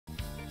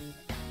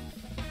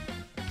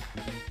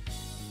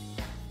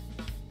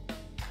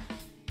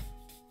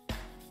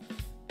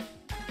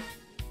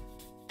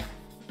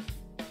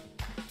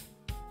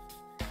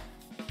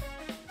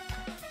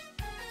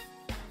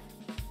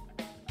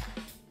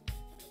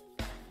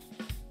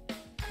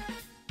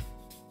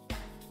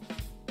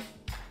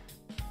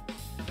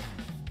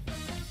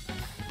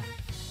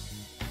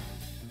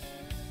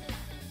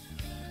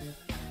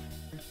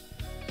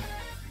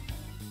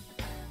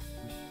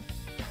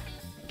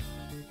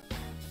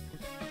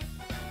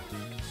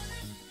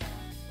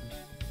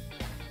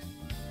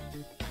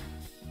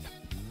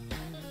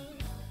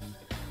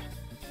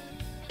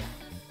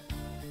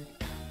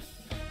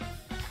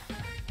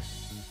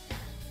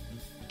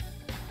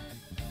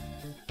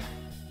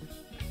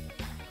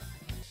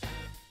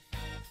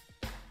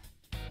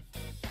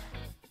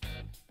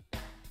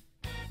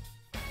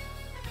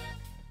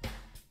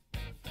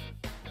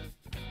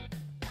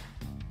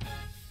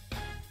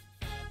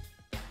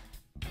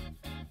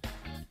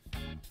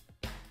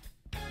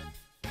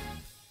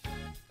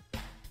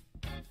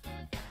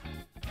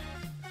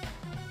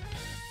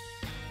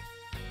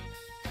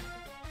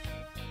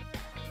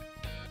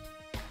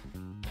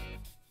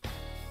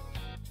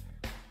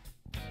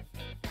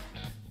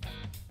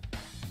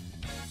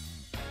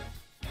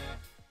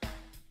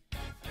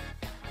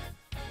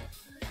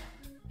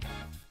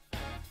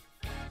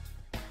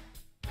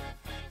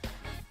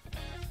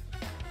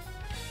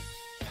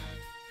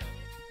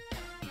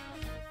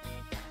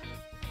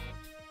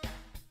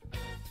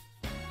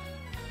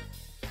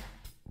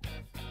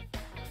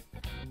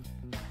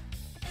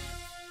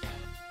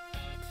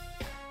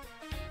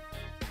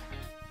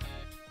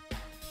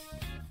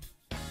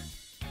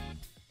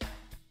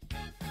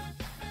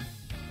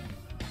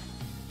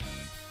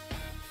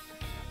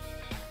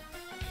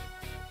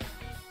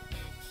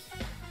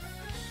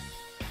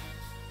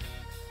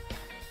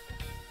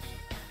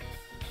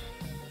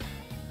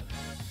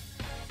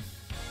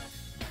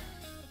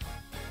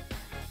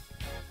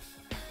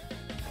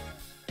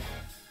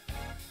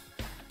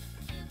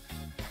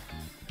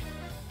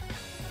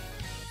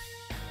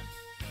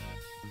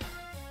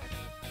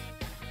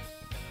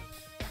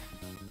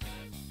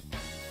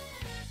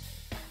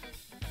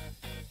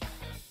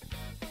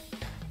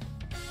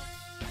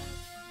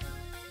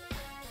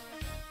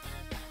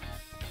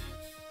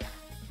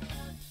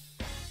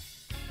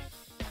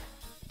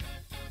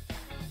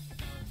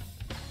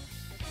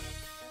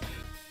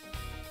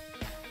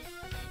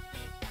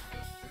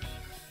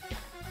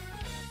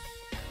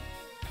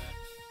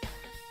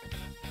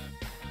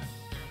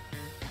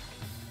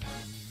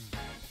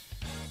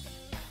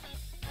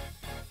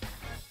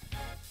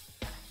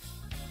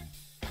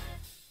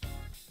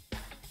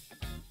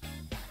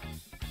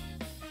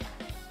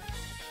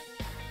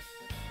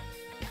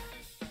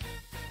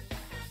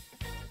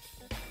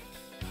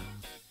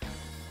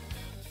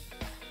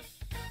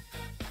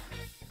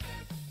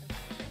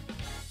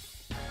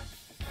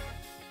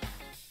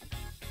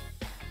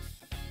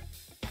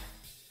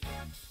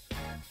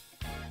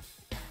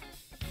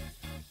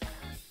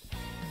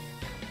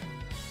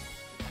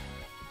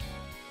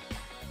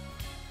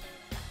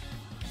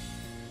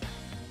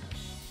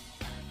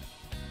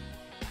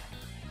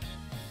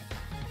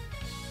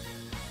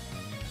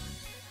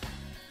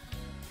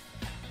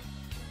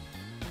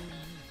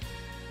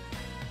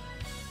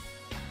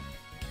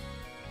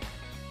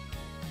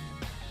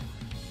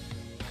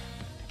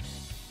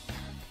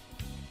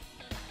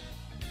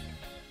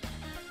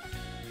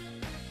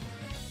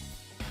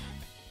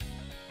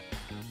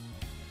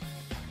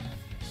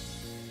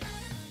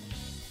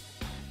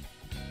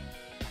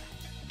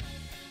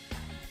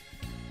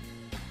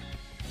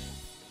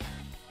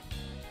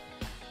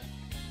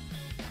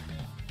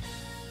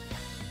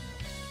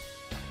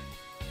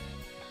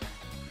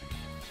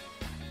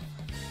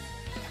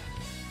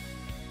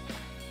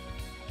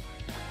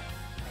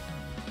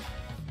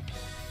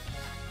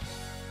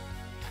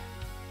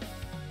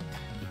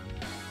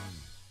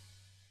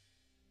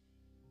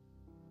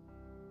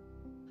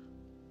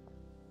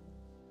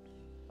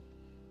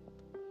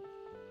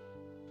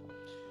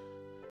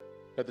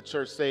Let the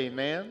church say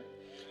amen.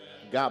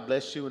 God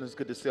bless you, and it's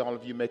good to see all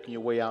of you making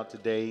your way out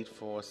today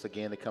for us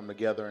again to come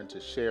together and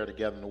to share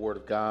together in the Word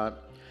of God.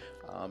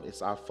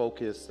 It's our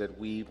focus that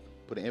we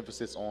put an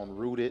emphasis on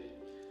rooted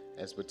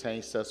as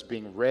pertains to us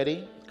being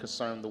ready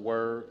concerning the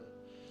Word,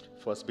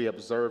 for us to be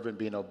observant,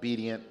 being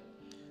obedient,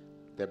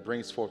 that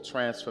brings forth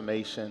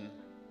transformation.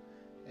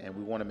 And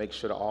we want to make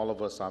sure that all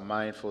of us are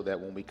mindful that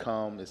when we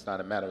come, it's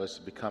not a matter of us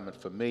becoming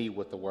familiar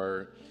with the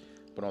Word,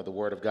 but on the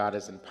Word of God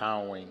is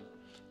empowering,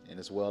 and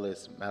as well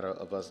as a matter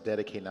of us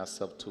dedicating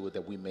ourselves to it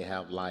that we may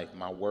have life.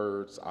 My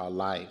words are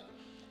life.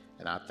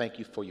 And I thank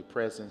you for your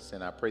presence,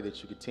 and I pray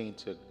that you continue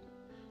to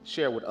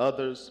share with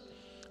others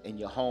in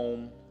your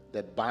home,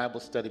 that Bible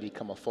study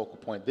become a focal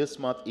point. This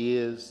month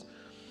is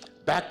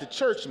Back to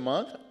Church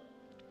Month.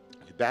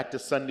 We're back to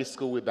Sunday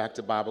school, we're back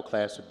to Bible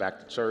class, we're back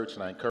to church,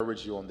 and I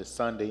encourage you on this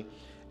Sunday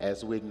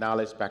as we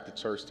acknowledge back to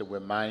church that we're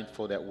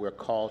mindful that we're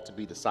called to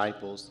be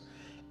disciples,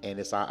 and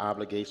it's our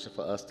obligation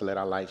for us to let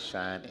our light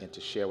shine and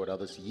to share with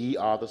others. Ye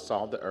are the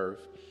salt of the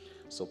earth.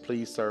 So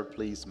please, sir,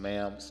 please,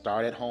 ma'am,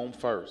 start at home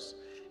first.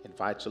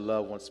 Invite your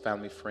loved ones,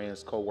 family,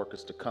 friends,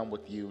 co-workers to come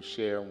with you,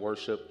 share and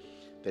worship,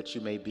 that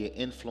you may be an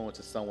influence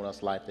in someone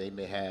else's life. They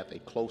may have a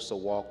closer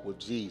walk with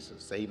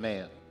Jesus.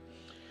 Amen.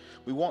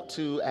 We want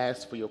to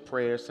ask for your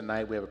prayers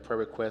tonight. We have a prayer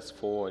request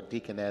for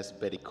Deaconess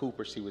Betty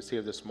Cooper. She was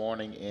here this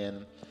morning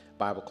in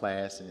Bible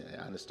class, and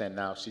I understand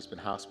now she's been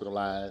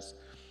hospitalized.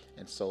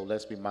 And so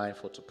let's be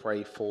mindful to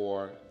pray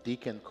for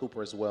Deacon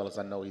Cooper as well, as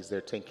I know he's there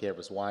taking care of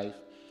his wife.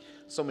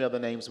 So many other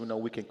names we know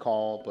we can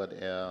call, but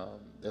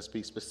let's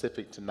be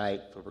specific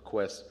tonight for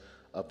requests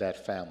of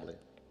that family.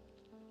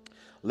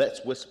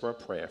 Let's whisper a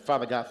prayer.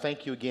 Father God,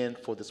 thank you again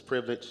for this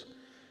privilege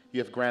you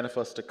have granted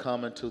us to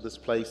come into this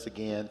place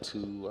again,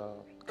 to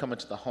come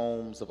into the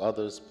homes of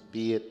others,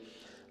 be it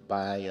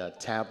by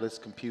tablets,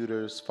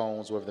 computers,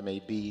 phones, wherever they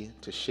may be,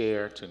 to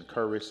share, to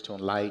encourage, to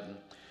enlighten,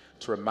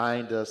 to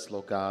remind us,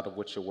 Lord God, of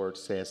what your word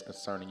says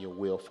concerning your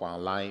will for our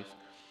life.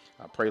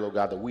 I pray, Lord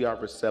God, that we are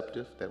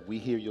receptive, that we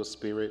hear your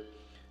spirit,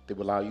 that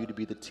will allow you to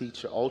be the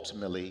teacher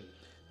ultimately,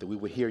 that we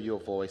will hear your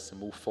voice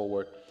and move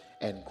forward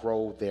and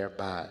grow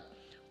thereby.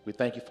 We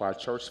thank you for our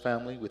church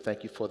family. We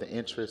thank you for the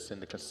interest and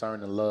the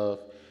concern and love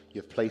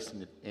you've placed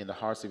in the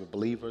hearts of your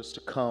believers to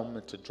come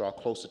and to draw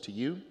closer to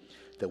you,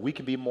 that we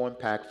can be more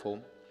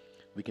impactful,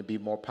 we can be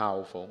more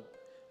powerful,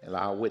 and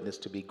allow our witness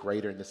to be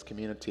greater in this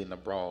community and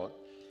abroad.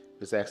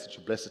 Just ask that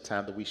you bless the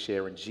time that we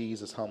share. In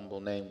Jesus' humble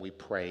name we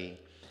pray.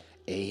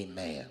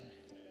 Amen.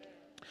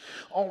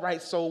 All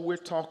right, so we're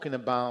talking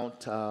about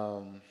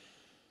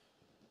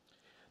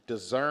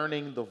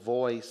discerning the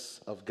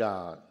voice of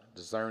God,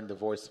 discerning the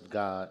voice of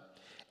God.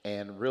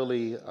 And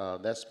really,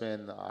 that's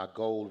been our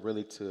goal,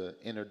 really, to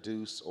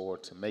introduce or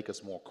to make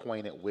us more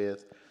acquainted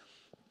with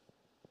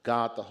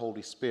God, the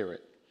Holy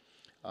Spirit.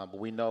 But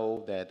we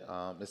know that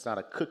it's not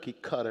a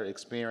cookie-cutter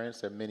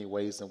experience. There are many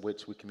ways in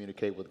which we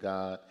communicate with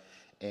God.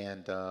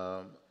 And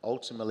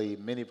ultimately,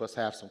 many of us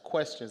have some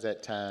questions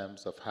at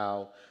times of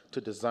how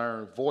to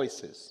discern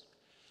voices.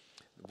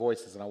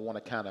 And I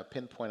want to kind of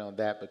pinpoint on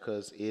that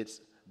because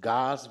it's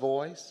God's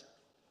voice,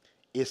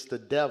 it's the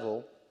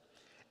devil,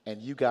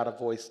 and you got a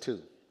voice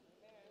too.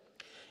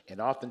 And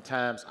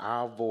oftentimes,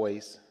 our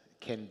voice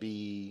can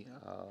be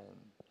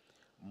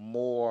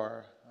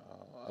more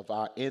of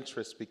our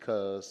interest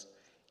because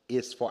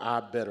it's for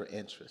our better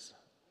interest.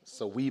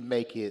 So we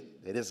make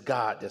it that it's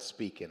God that's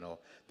speaking, or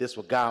this is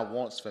what God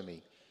wants for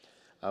me.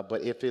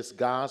 But if it's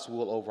God's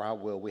will over our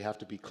will, we have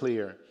to be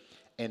clear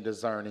in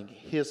discerning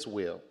his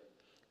will,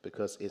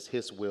 because it's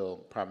his will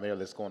primarily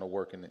that's going to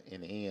work in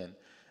the end.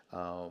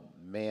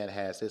 Man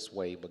has his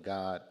way, but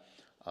God's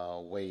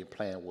way and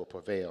plan will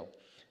prevail.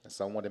 And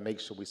so I want to make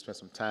sure we spend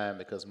some time,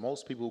 because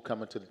most people who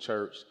come into the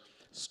church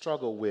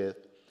struggle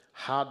with,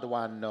 how do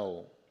I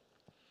know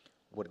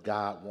what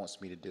God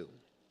wants me to do?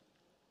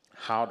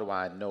 How do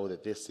I know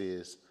that this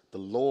is the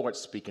Lord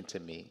speaking to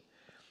me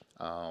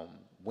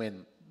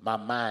when my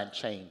mind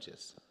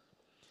changes,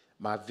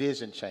 my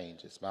vision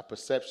changes, my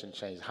perception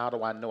changes? How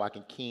do I know I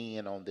can key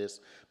in on this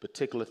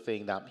particular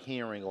thing that I'm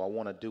hearing or I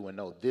want to do and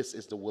know this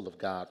is the will of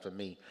God for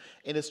me?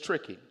 And it's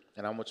tricky.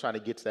 And I'm going to try to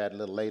get to that a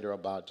little later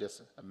about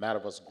just a matter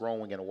of us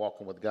growing and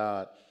walking with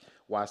God,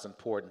 why it's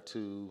important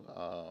to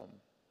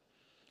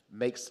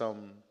make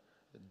some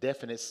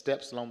definite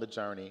steps along the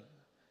journey,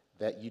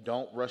 that you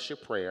don't rush your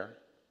prayer,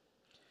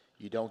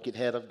 you don't get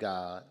ahead of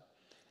God,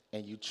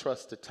 and you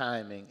trust the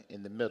timing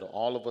in the middle.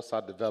 All of us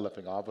are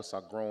developing, all of us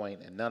are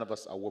growing, and none of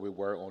us are where we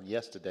were on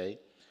yesterday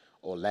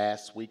or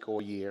last week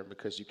or year,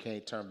 because you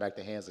can't turn back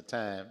the hands of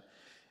time.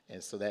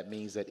 And so that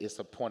means that it's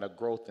a point of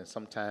growth, and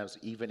sometimes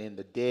even in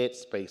the dead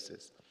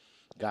spaces,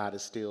 God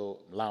is still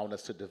allowing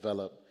us to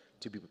develop,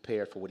 to be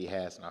prepared for what he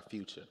has in our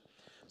future.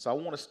 So I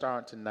want to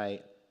start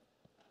tonight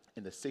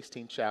in the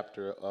 16th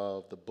chapter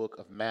of the book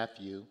of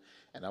Matthew,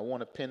 and I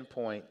want to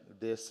pinpoint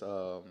this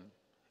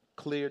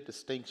clear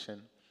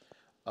distinction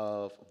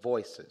of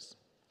voices.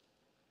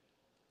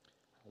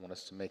 I want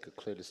us to make a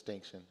clear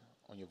distinction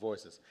on your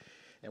voices.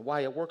 And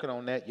while you're working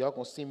on that, y'all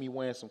going to see me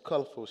wearing some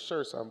colorful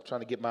shirts. I'm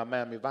trying to get my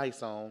Miami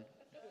Vice on.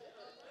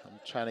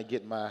 trying to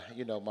get my,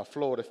 my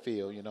Florida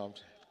feel, you know.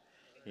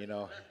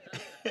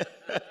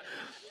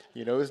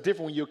 It's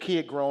different when you're a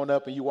kid growing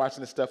up and you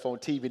watching the stuff on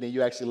TV and then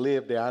you actually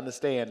live there. I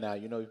understand now,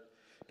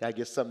 got to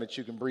get something that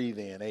you can breathe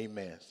in.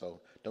 Amen. So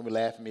don't be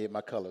laughing at me at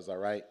my colors, all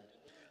right?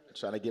 I'm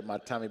trying to get my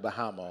Tommy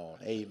Bahama on.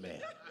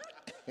 Amen.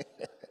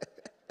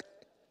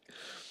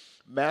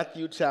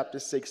 Matthew chapter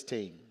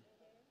 16.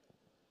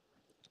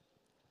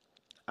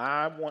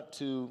 I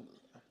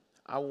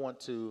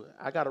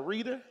got a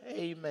reader?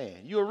 Amen.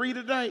 You a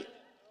reader tonight?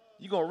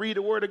 You going to read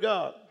the Word of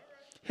God?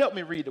 Help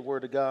me read the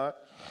Word of God.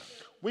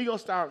 We're going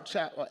to start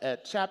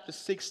at chapter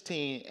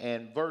 16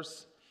 and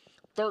verse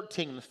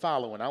 13 and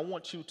following. I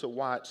want you to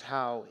watch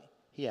how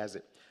he has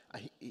it.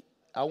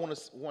 I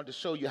want to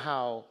show you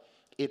how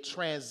it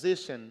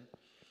transitioned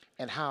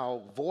and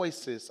how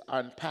voices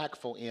are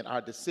impactful in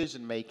our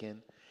decision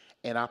making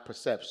and our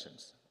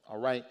perceptions. All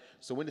right.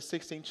 So in the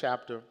 16th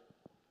chapter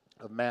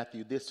of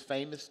Matthew, this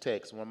famous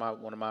text, one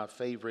of my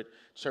favorite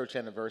church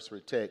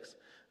anniversary texts,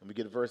 and we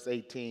get to verse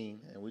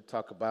 18, and we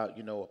talk about,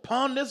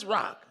 upon this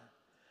rock,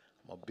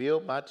 I'm going to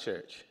build my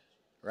church.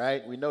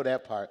 Right? We know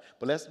that part.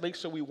 But let's make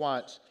sure we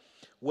watch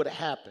what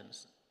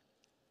happens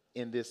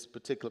in this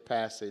particular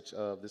passage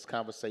of this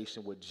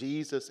conversation with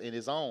Jesus in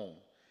his own.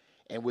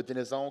 And within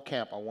his own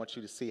camp, I want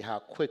you to see how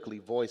quickly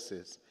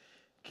voices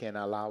can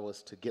allow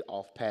us to get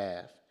off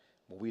path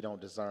when we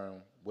don't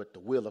discern what the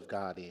will of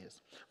God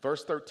is.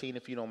 Verse 13,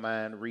 if you don't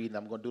mind reading,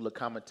 I'm going to do a little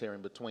commentary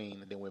in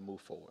between, and then we'll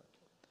move forward.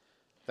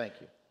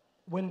 Thank you.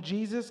 When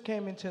Jesus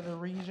came into the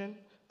region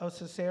of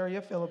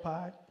Caesarea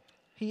Philippi,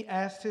 he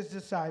asked his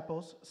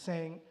disciples,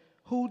 saying,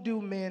 "Who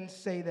do men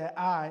say that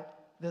I,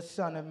 the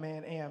Son of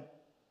Man, am?"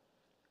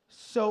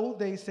 So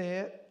they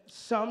said,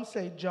 "Some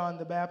say John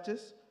the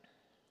Baptist,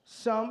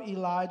 some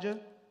Elijah,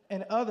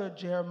 and other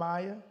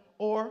Jeremiah,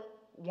 or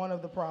one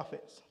of the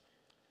prophets."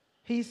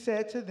 He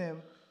said to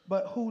them,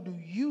 "But who do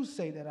you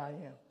say that I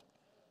am?"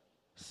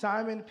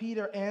 Simon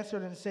Peter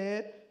answered and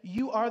said,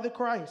 "You are the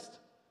Christ,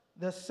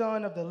 the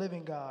Son of the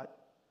living God."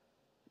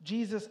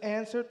 Jesus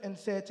answered and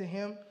said to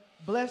him,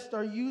 "Blessed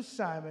are you,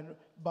 Simon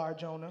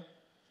Bar-Jonah,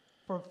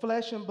 for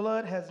flesh and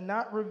blood has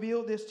not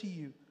revealed this to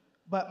you,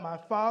 but my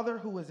Father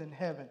who is in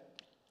heaven.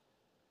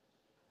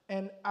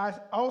 And I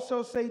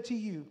also say to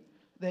you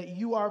that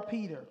you are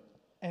Peter,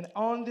 and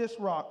on this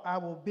rock I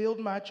will build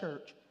my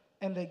church,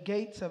 and the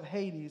gates of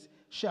Hades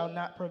shall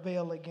not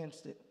prevail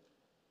against it.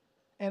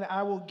 And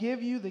I will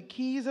give you the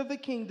keys of the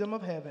kingdom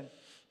of heaven,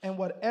 and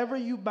whatever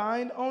you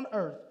bind on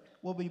earth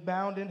will be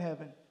bound in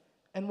heaven,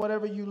 and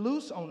whatever you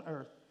loose on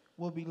earth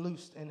will be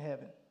loosed in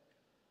heaven."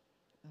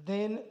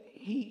 Then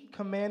he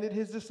commanded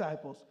his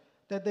disciples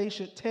that they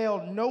should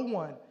tell no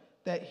one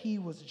that he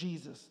was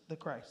Jesus the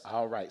Christ.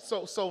 All right.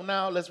 So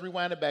now let's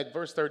rewind it back.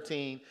 Verse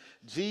 13.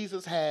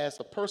 Jesus has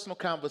a personal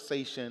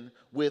conversation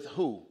with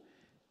who?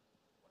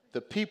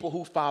 The people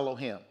who follow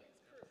him.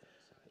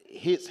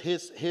 His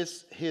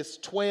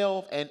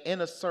 12 and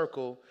inner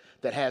circle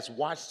that has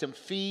watched him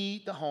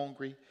feed the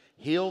hungry,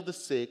 heal the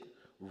sick,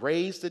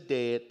 raise the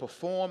dead,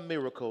 perform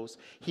miracles.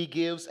 He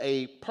gives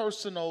a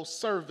personal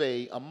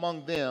survey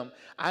among them.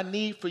 I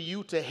need for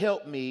you to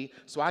help me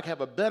so I can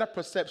have a better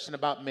perception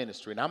about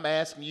ministry. And I'm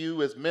asking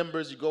you as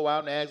members, you go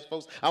out and ask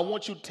folks, I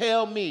want you to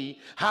tell me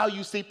how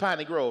you see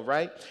Piney Grove,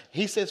 right?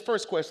 He says,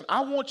 first question,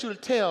 I want you to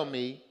tell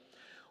me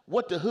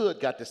what the hood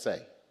got to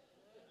say.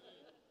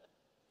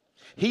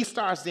 He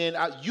starts then,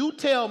 you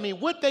tell me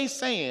what they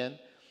saying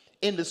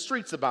in the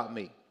streets about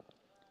me.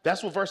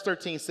 That's what verse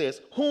 13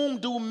 says. Whom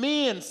do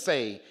men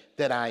say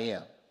that I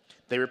am?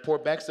 They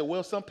report back and say,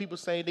 well, some people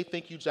say they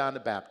think you John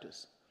the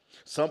Baptist.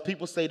 Some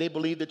people say they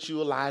believe that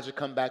you Elijah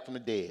come back from the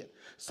dead.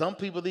 Some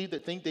people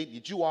think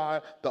that you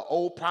are the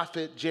old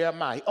prophet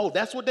Jeremiah. Oh,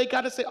 that's what they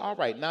got to say? All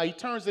right. Now he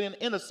turns it in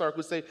the inner circle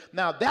and say,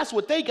 now that's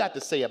what they got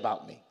to say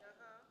about me.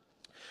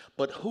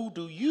 But who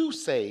do you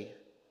say,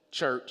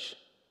 church,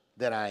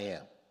 that I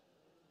am?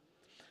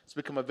 It's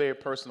become a very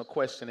personal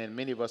question, and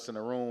many of us in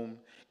the room,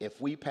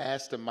 if we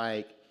pass the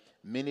mic,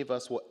 many of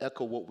us will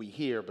echo what we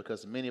hear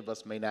because many of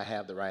us may not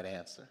have the right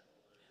answer.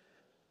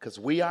 Because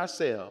we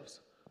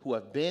ourselves, who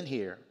have been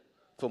here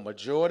for the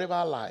majority of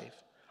our life,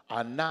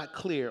 are not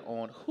clear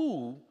on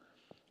who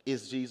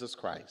is Jesus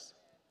Christ.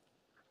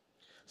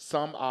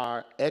 Some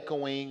are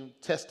echoing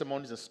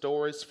testimonies and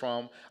stories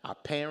from our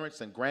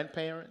parents and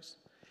grandparents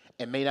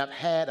and may not have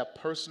had a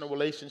personal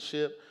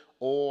relationship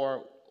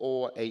or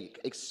a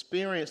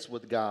experience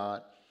with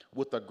God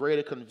with a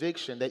greater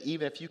conviction that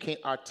even if you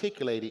can't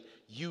articulate it,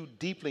 you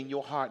deeply in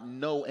your heart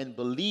know and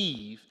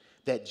believe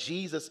that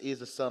Jesus is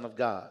the Son of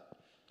God.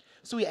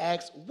 So he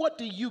asks, what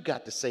do you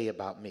got to say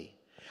about me?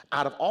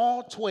 Out of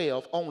all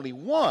 12, only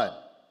one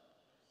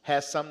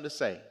has something to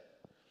say.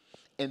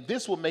 And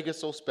this will make it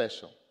so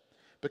special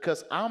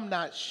because I'm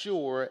not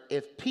sure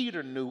if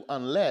Peter knew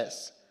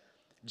unless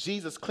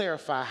Jesus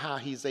clarified how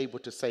he's able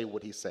to say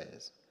what he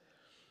says.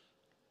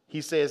 He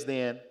says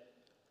then,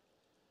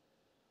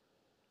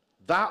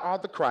 thou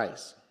art the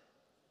Christ,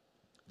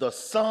 the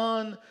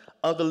Son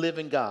of the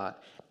living God.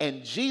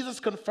 And Jesus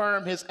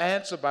confirmed his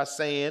answer by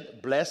saying,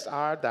 blessed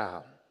art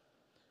thou,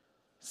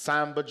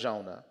 Simon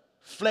Bar-Jonah,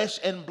 flesh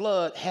and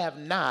blood have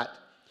not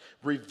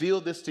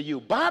revealed this to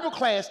you. Bible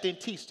class didn't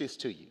teach this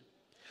to you.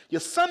 Your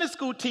Sunday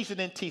school teacher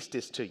didn't teach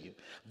this to you.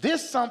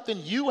 This is something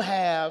you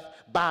have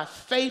by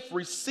faith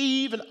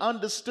received and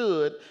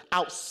understood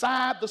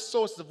outside the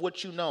source of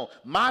what you know.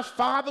 My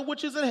Father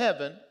which is in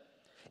heaven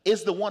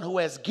is the one who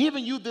has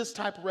given you this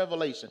type of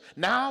revelation.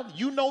 Now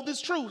you know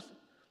this truth.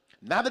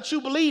 Now that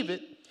you believe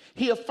it,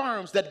 he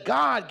affirms that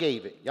God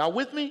gave it. Y'all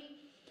with me?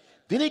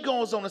 Then he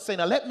goes on to say,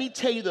 now let me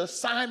tell you the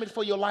assignment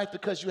for your life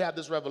because you have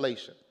this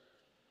revelation.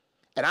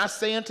 And I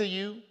say unto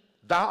you,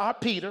 thou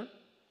art Peter,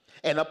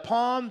 and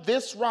upon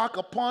this rock,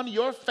 upon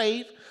your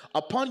faith,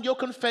 upon your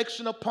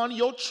confession, upon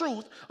your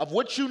truth of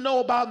what you know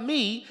about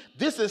me,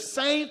 this is the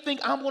same thing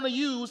I'm going to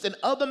use in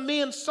other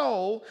men's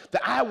soul,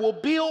 that I will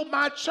build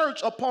my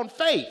church upon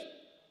faith.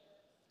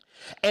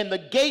 And the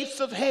gates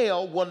of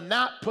hell will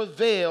not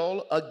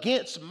prevail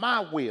against my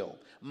will,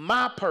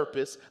 my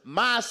purpose,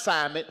 my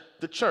assignment,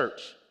 the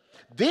church.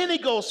 Then he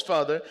goes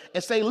further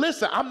and say,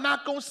 listen, I'm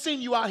not going to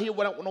send you out here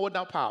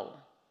without power.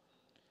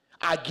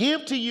 I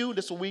give to you,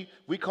 this is what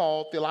we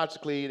call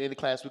theologically in any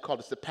class, we call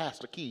this the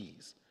pastor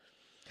keys.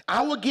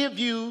 I will give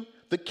you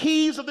the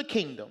keys of the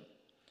kingdom.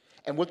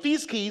 And with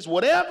these keys,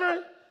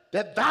 whatever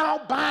that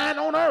thou bind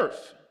on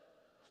earth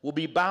will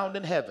be bound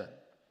in heaven.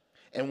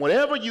 And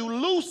whatever you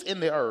loose in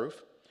the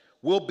earth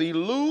will be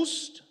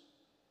loosed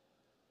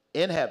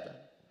in heaven.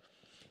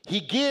 He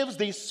gives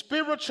these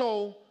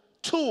spiritual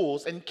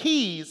tools and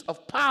keys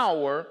of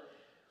power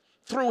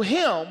through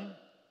him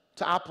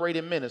to operate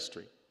in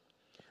ministry.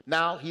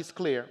 Now he's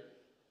clear.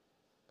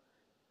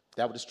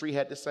 That what the street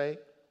had to say.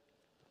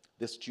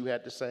 This what you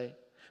had to say.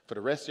 For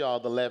the rest of y'all,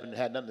 the 11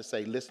 had nothing to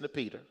say. Listen to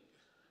Peter,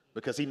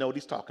 because he know what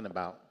he's talking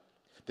about.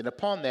 Then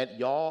upon that,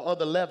 y'all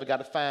other 11 got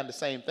to find the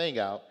same thing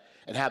out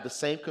and have the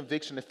same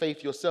conviction and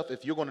faith yourself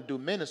if you're going to do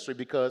ministry,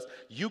 because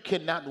you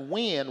cannot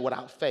win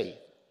without faith.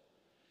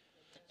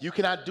 You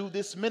cannot do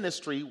this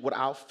ministry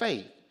without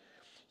faith.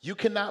 You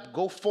cannot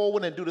go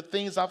forward and do the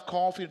things I've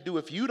called for you to do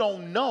if you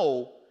don't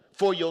know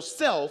for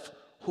yourself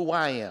who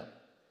I am.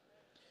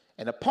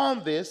 And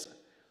upon this,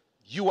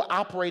 you are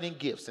operating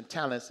gifts and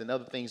talents and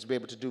other things to be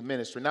able to do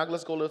ministry. Now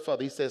let's go a little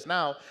further. He says,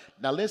 now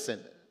listen,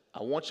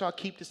 I want y'all to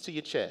keep this to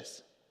your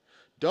chest.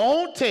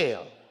 Don't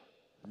tell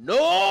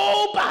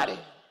nobody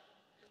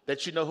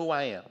that you know who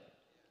I am.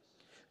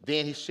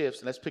 Then he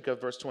shifts, and let's pick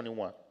up verse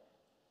 21.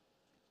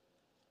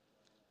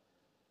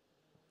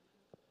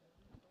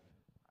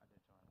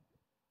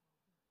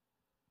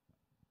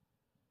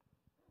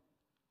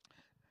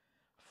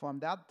 From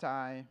that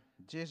time,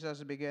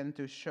 Jesus began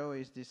to show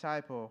his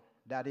disciples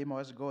that he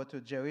must go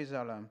to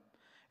Jerusalem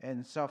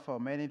and suffer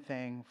many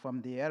things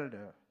from the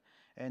elder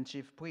and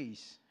chief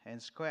priests and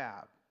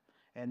scribes,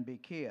 and be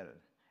killed,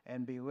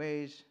 and be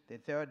raised the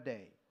third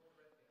day.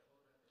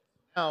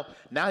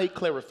 Now he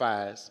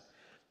clarifies,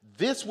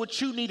 this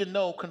what you need to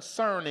know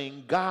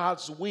concerning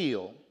God's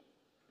will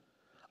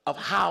of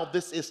how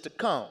this is to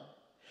come.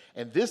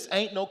 And this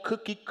ain't no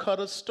cookie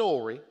cutter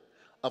story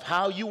of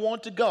how you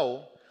want to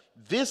go.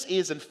 This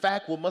is, in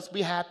fact, what must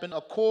be happening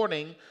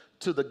according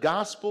to the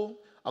gospel,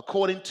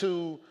 according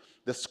to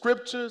the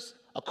scriptures,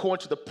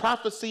 according to the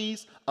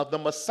prophecies of the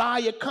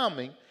Messiah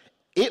coming.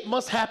 It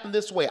must happen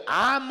this way.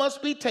 I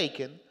must be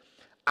taken.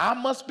 I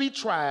must be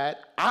tried.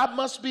 I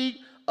must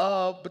be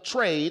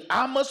betrayed.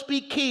 I must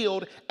be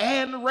killed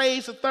and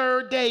raised the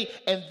third day.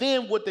 And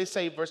then what they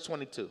say, verse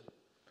 22.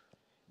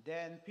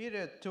 Then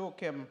Peter took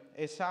him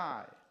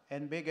aside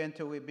and began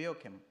to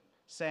rebuke him,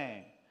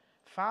 saying,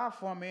 far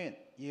from it,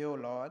 you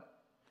Lord,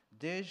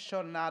 this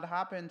shall not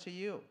happen to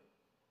you.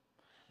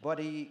 But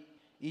he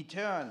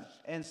turned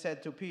and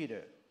said to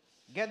Peter,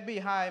 get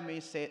behind me,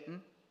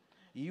 Satan.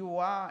 You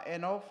are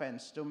an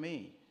offense to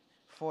me,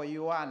 for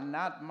you are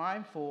not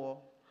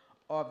mindful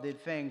of the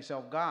things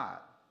of God,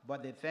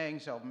 but the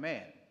things of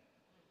men.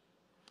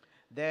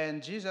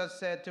 Then Jesus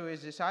said to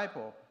his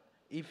disciples,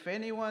 if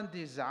anyone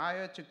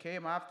desire to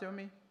come after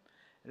me,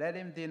 let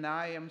him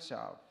deny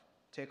himself,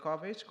 take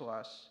up his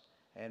cross,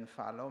 and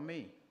follow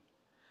me.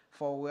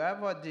 For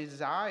whoever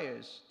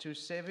desires to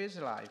save his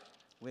life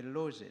will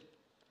lose it.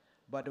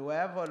 But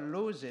whoever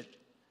loses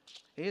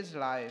his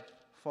life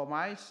for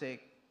my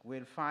sake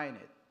will find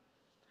it.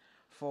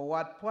 For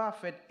what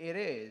profit it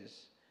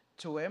is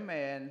to a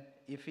man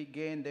if he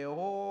gain the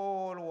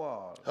whole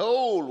world,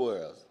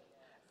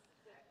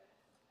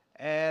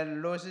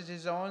 and loses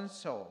his own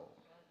soul?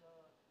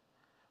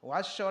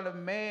 What shall a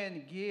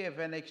man give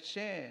in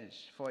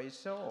exchange for his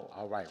soul?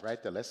 All right,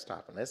 right there. Let's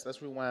stop and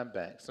let's rewind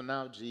back. So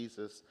now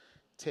Jesus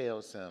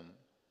tells him,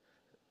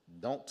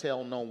 don't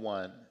tell no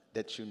one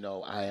that you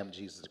know I am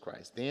Jesus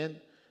Christ. Then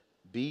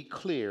be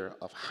clear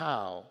of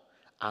how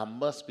I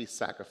must be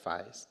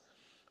sacrificed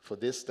for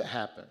this to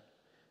happen.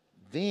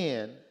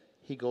 Then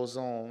he goes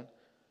on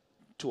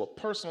to a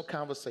personal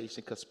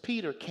conversation, because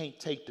Peter can't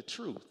take the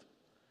truth.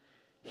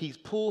 He's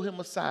pulled him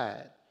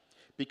aside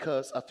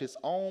because of his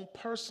own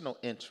personal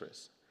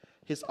interests,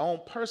 his own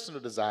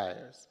personal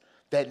desires,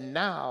 that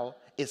now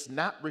is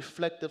not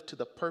reflective to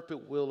the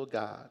perfect will of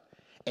God.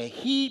 And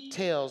he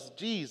tells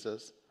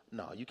Jesus,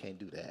 no, you can't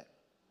do that.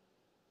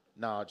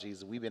 No,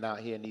 Jesus, we've been out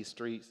here in these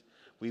streets.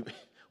 We've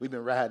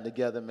been riding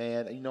together,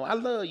 man. You know, I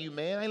love you,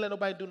 man. I ain't let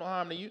nobody do no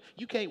harm to you.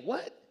 You can't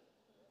what?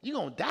 You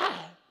gonna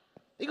die.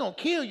 They gonna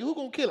kill you. Who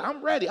gonna kill you?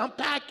 I'm ready. I'm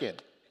packing.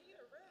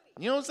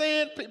 You know what I'm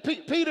saying?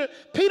 Peter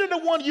the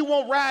one you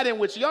want riding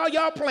with you.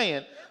 Y'all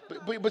playing.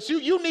 But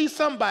you need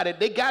somebody.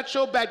 They got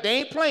your back. They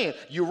ain't playing.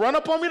 You run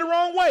up on me the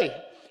wrong way.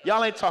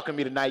 Y'all ain't talking to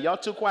me tonight. Y'all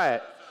too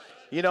quiet.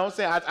 You know what I'm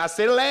saying? I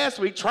said it last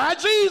week. Try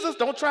Jesus.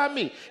 Don't try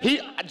me.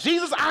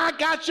 Jesus, I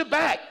got your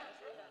back.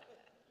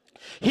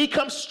 He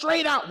comes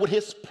straight out with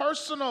his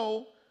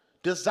personal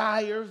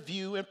desire,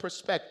 view, and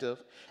perspective.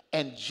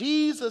 And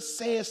Jesus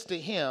says to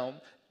him,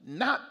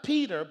 not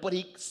Peter, but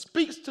he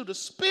speaks to the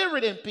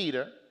spirit in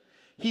Peter.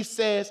 He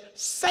says,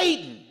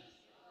 Satan,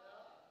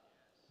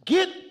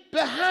 get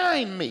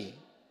behind me.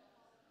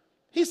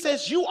 He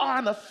says, you are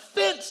an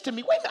offense to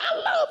me. Wait a minute, I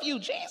love you,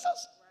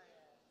 Jesus.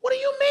 What do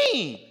you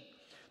mean?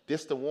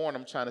 This is the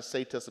warning I'm trying to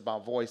say to us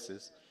about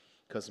voices,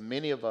 because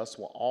many of us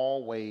will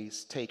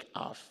always take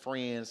our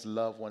friends,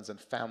 loved ones, and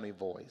family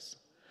voice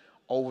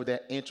over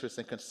their interest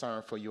and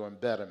concern for your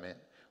betterment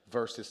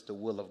versus the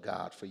will of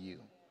God for you.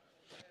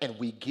 And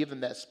we give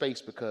them that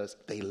space because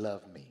they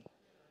love me.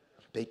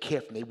 They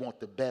care for me. They want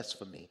the best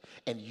for me.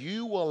 And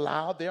you will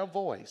allow their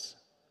voice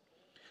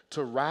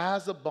to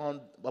rise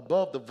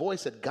above the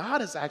voice that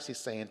God is actually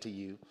saying to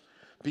you,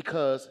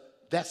 because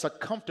that's a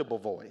comfortable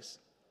voice,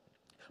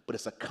 but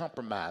it's a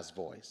compromised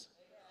voice.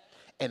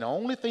 And the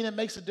only thing that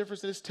makes a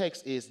difference in this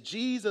text is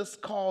Jesus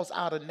calls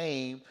out a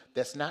name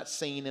that's not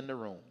seen in the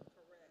room.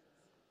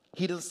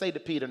 He doesn't say to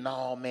Peter,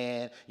 no,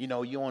 man, you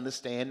know, you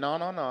understand.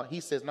 No.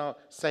 He says, no,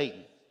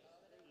 Satan.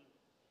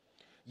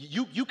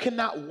 You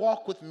cannot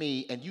walk with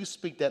me and you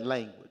speak that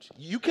language.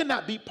 You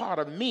cannot be part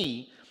of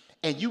me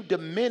and you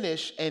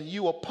diminish and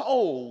you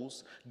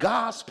oppose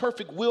God's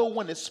perfect will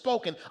when it's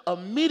spoken.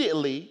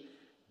 Immediately,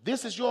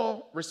 this is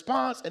your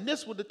response. And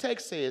this is what the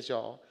text says,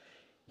 y'all.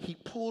 He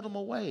pulled him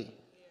away.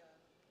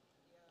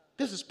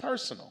 This is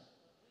personal.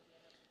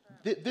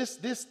 This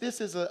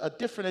is a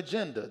different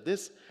agenda.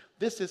 This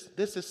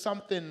is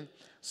something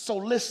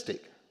solistic.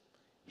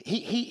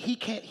 He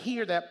can't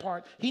hear that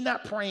part. He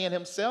not praying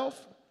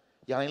himself.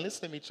 Y'all ain't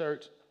listening to me,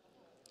 church.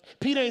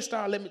 Peter ain't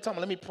started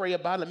let me pray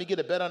about it. Let me get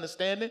a better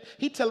understanding.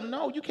 He tell him,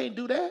 no, you can't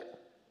do that.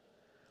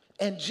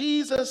 And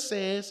Jesus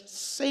says,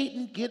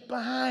 Satan, get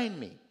behind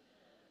me.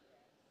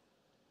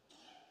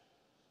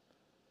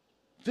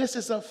 This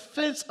is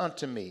offense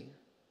unto me.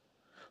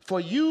 For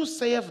you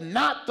saith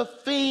not the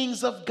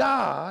things of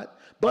God,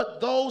 but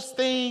those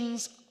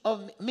things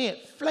of men,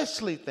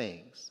 fleshly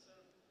things.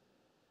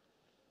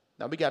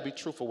 Now, we got to be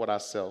truthful with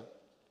ourselves.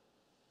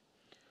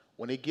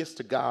 When it gets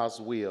to God's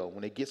will,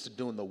 when it gets to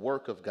doing the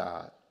work of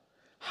God,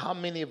 how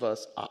many of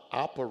us are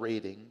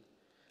operating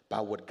by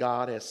what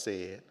God has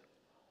said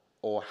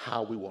or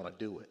how we want to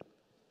do it?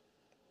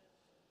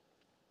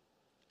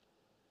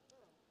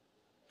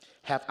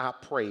 Have I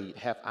prayed?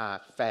 Have I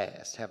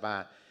fasted?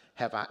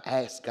 Have I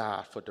asked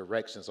God for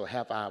directions, or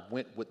have I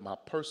went with my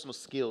personal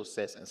skill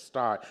sets and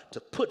started to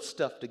put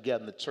stuff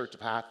together in the church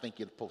of how I think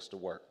it's supposed to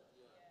work?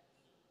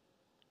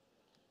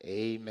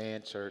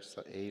 Amen, church.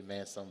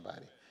 Amen,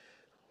 somebody.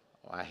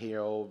 I hear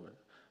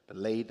the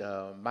late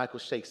Michael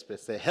Shakespeare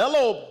say,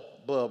 hello,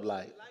 bulb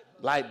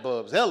light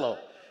bulbs, hello.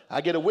 I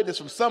get a witness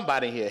from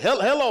somebody here.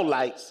 Hello,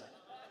 lights.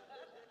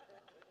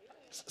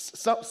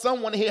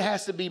 Someone here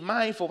has to be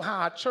mindful of how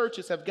our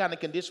churches have gotten the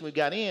condition we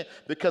got in,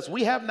 because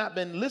we have not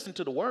been listening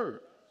to the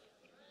word.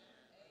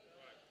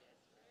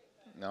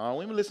 No,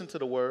 we haven't listened to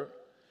the word.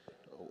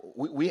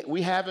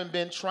 We haven't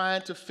been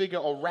trying to figure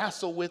or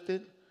wrestle with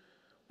it.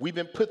 We've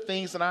been put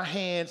things in our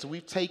hands,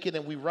 we've taken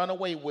and we run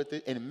away with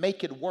it and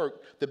make it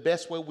work the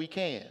best way we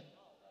can.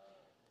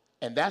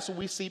 And that's what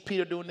we see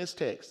Peter do in this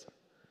text.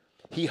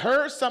 He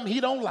heard something he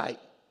don't like.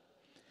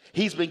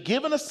 He's been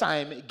given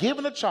assignment,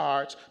 given a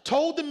charge,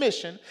 told the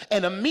mission,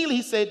 and immediately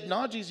he said,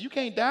 no, Jesus, you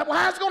can't die. Well,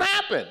 how's it going to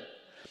happen?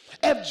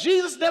 If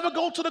Jesus never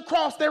go to the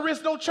cross, there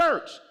is no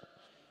church.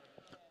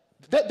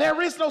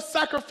 There is no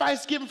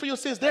sacrifice given for your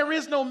sins. There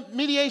is no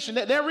mediation.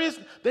 There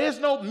is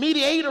no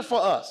mediator for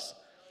us.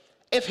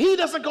 If he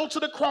doesn't go to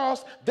the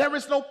cross, there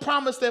is no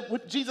promise that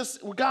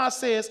when God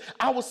says,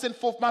 I will send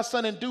forth my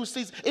son in due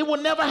season. It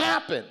will never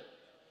happen.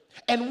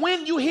 And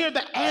when you hear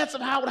the answer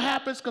of how it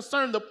happens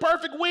concerning the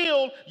perfect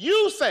will,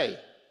 you say,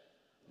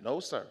 no,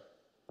 sir.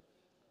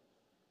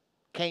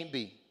 Can't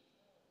be.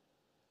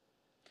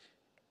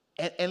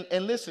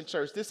 And listen,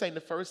 church, this ain't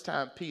the first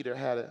time Peter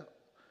had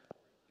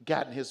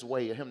gotten his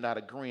way of him not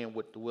agreeing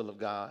with the will of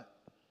God.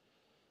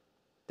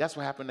 That's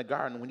what happened in the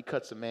garden when he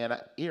cuts a man's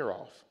ear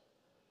off.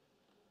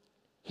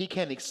 He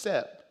can't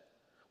accept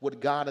what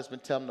God has been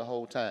telling him the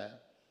whole time.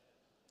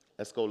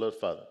 Let's go a little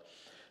further.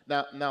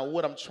 Now,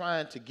 what I'm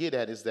trying to get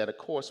at is that, of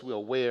course, we're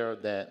aware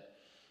that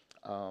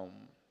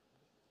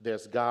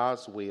there's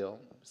God's will,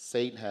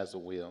 Satan has a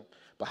will,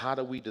 but how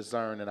do we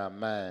discern in our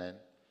mind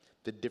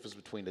the difference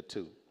between the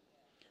two?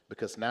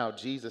 Because now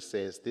Jesus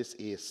says this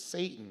is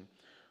Satan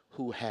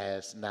who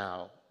has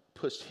now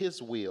pushed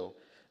his will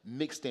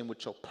mixed in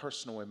with your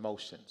personal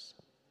emotions.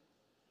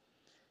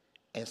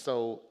 And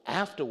so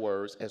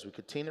afterwards, as we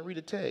continue to read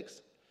the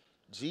text,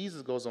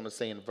 Jesus goes on to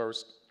say in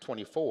verse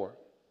 24,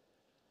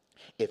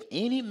 if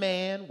any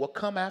man will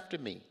come after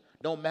me,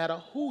 no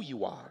matter who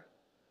you are,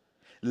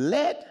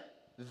 let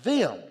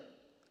them,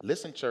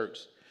 listen church,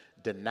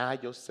 deny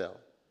yourself,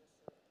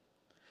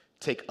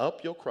 take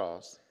up your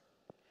cross,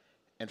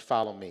 and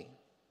follow me.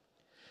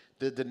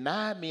 The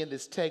deny me in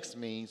this text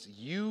means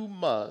you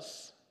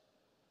must,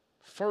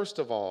 first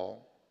of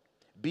all,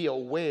 be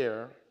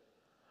aware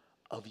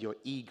of your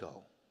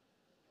ego.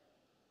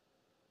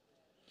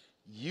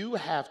 You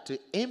have to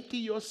empty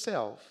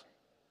yourself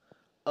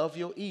of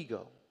your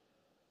ego.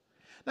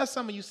 Now,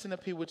 some of you sitting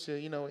up here with your,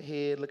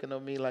 head looking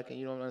at me like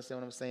you don't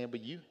understand what I'm saying,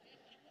 but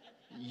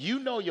you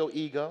know your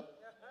ego.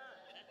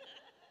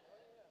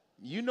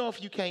 You know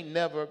if you can't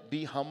never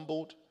be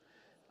humbled,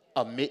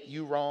 admit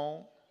you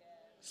wrong,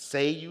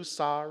 say you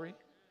sorry.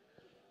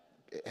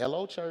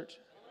 Hello, church.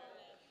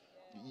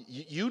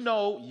 You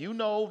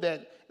know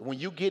that when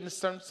you get in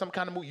some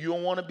kind of mood, you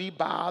don't want to be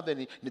bothered,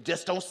 and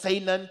just don't say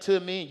nothing to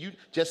me, and you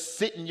just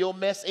sit in your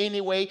mess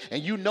anyway,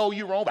 and you know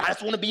you're wrong, but I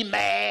just want to be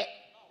mad.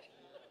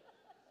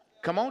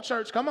 Come on,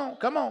 church, come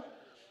on.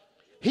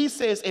 He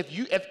says,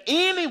 if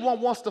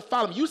anyone wants to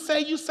follow me, you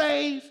say you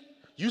saved,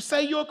 you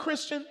say you're a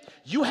Christian,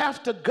 you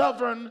have to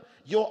govern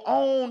your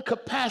own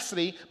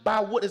capacity by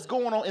what is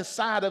going on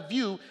inside of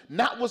you,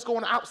 not what's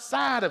going on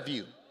outside of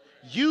you.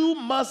 You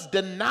must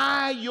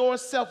deny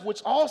yourself,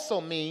 which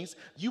also means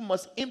you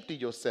must empty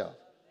yourself.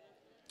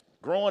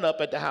 Growing up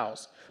at the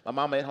house, my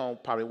mama at home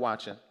probably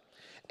watching,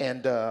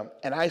 and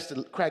I used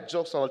to crack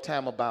jokes all the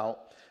time about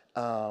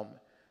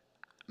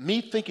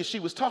me thinking she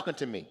was talking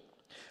to me.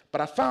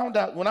 But I found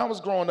out when I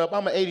was growing up,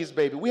 I'm an 80s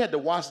baby, we had to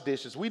wash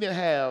dishes. We didn't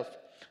have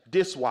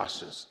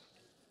dishwashers.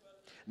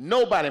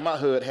 Nobody in my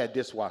hood had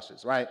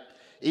dishwashers, right?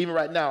 Even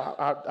right now,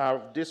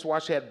 our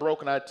dishwasher had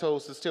broken. I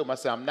told Sister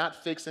myself, I'm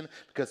not fixing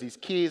because these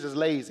kids is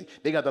lazy.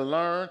 They got to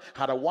learn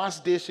how to wash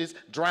dishes,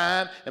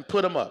 dry them, and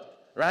put them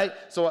up, right?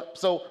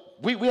 So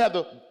we have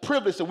the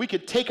privilege that we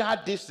could take our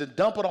dishes and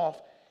dump it off.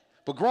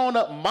 But growing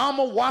up,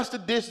 Mama washed the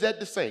dishes at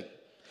the sink.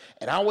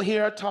 And I would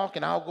hear her talk,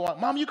 and I would go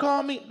out, Mom, you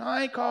called me? No,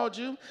 I ain't called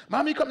you.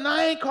 Mom, you called? No,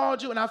 I ain't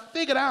called you. And I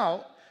figured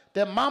out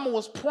that Mama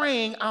was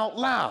praying out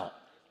loud.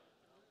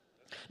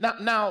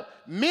 Now,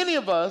 many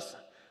of us,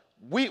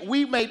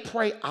 we may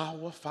pray,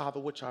 Our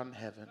Father which art in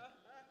heaven.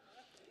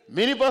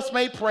 Many of us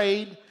may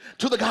pray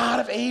to the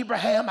God of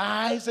Abraham,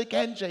 Isaac,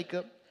 and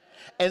Jacob.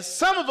 And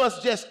some of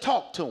us just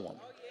talk to him.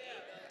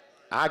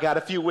 I got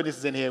a few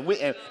witnesses in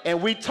here,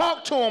 and we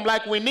talk to him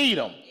like we need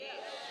him.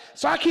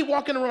 So I keep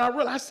walking around.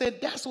 I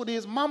said, that's what it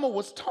is. Mama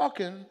was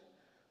talking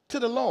to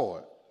the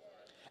Lord.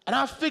 And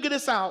I figured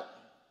this out.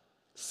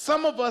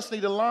 Some of us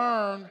need to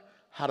learn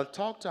how to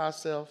talk to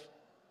ourselves.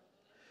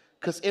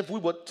 Because if we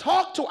would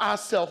talk to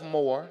ourselves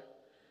more,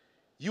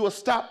 you will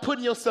stop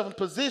putting yourself in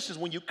positions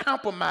when you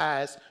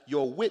compromise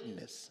your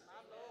witness.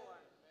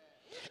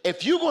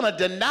 If you're going to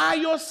deny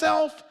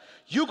yourself,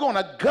 you're going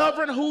to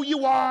govern who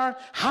you are,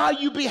 how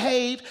you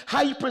behave,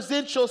 how you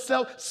present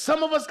yourself.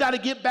 Some of us got to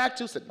get back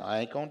to, say, no, I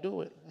ain't going to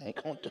do it.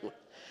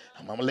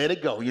 I'm going to let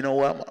it go. You know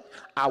what?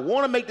 I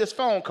want to make this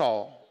phone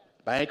call,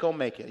 but I ain't going to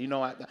make it.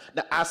 Now,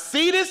 I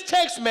see this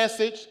text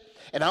message,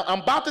 and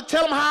I'm about to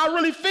tell them how I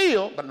really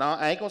feel, but no,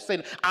 I ain't going to say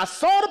that. I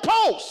saw the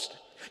post.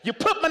 You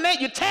put my name,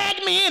 you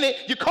tagged me in it,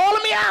 you're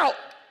calling me out.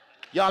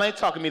 Y'all ain't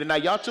talking to me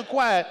tonight. Y'all too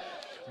quiet.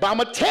 But I'm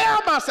gonna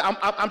tell myself,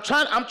 I'm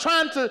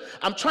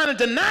trying to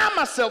deny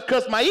myself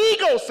because my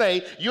ego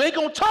say you ain't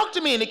gonna talk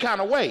to me any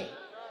kind of way.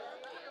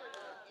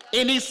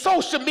 In these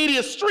social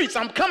media streets,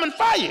 I'm coming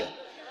for you.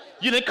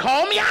 You didn't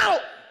call me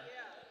out,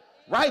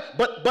 right?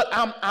 But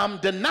I'm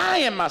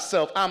denying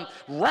myself. I'm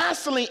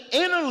wrestling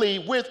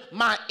innerly with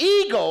my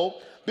ego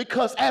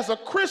because as a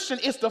Christian,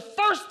 it's the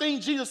first thing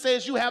Jesus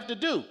says you have to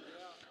do.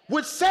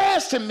 Which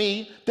says to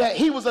me that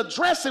he was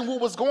addressing what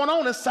was going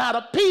on inside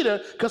of Peter,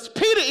 because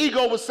Peter's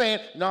ego was saying,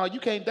 no, you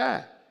can't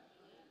die.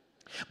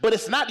 But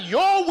it's not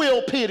your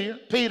will,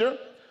 Peter.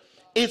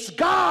 It's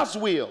God's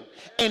will.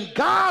 And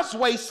God's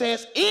way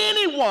says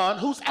anyone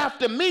who's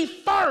after me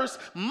first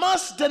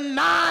must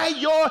deny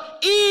your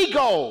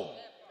ego.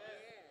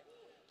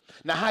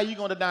 Now, how you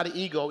going to deny the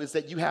ego is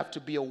that you have to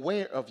be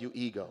aware of your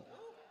ego.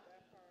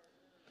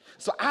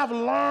 So I've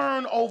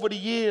learned over the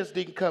years,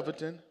 Deacon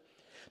Covington,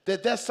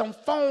 that there's some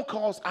phone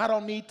calls I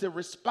don't need to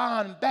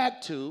respond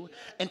back to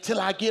until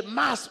I get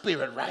my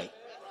spirit right.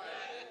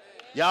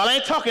 Y'all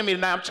ain't talking to me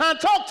tonight. I'm trying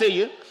to talk to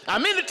you.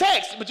 I'm in the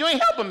text, but you ain't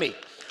helping me.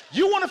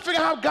 You want to figure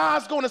out how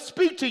God's going to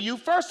speak to you.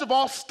 First of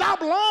all,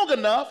 stop long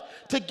enough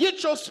to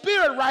get your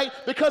spirit right,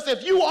 because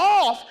if you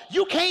off,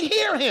 you can't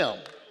hear him.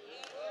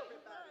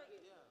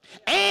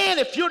 And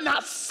if you're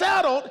not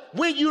settled,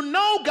 when you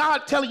know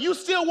God telling you,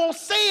 still won't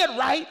say it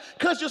right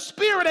because your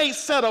spirit ain't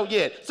settled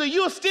yet. So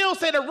you'll still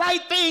say the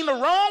right thing the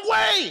wrong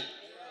way.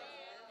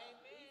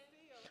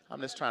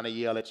 I'm just trying to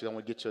yell at you. I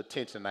want to get your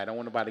attention tonight. I don't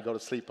want nobody to go to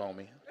sleep on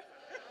me.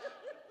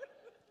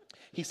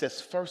 He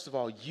says, first of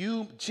all,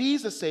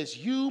 Jesus says,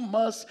 you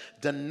must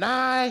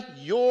deny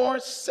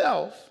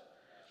yourself,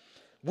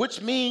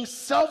 which means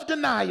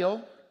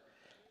self-denial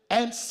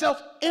and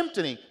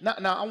self-emptying. Now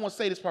I want to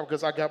say this part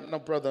because I got my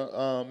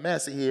brother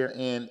Massey here,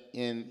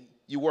 and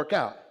you work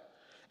out.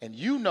 And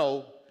you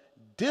know,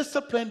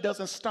 discipline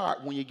doesn't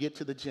start when you get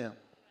to the gym.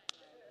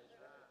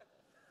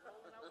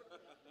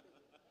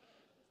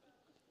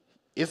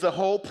 It's a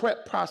whole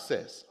prep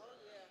process.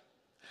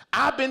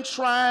 I've been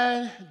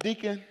trying,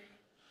 Deacon,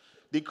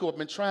 I've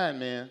been trying,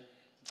 man,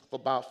 for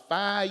about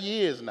 5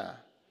 years now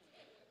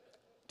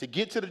to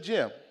get to the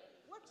gym.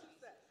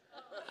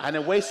 I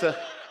didn't waste a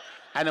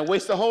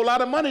whole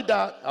lot of money,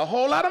 Doc. A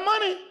whole lot of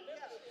money.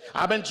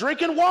 I've been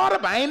drinking water,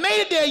 but I ain't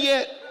made it there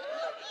yet.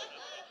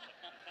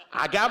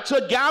 I got up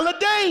to a gallon a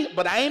day,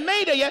 but I ain't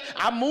made it yet.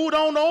 I moved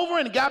on over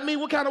and got me,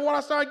 what kind of water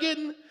I started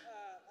getting?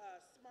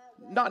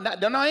 No,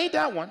 ain't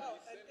that one.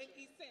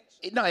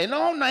 No,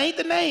 ain't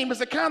the name. It's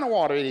the kind of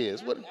water it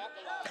is.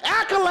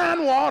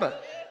 Alkaline water.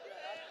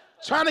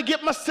 Trying to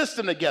get my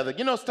system together.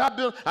 You know,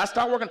 I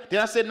start working.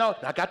 Then I said, no,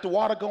 I got the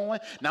water going.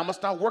 Now I'm going to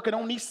start working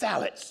on these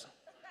salads.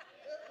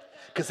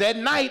 Because at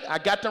night, I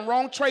got them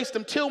wrong traits.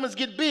 Them Tillmans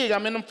get big.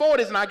 I'm in them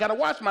 40s, and I got to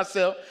watch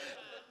myself.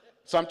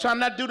 So I'm trying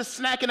not to do the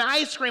snack and the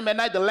ice cream at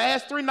night. The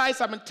last 3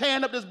 nights, I've been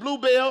tearing up this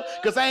Bluebell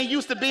because I ain't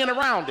used to being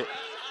around it.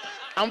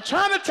 I'm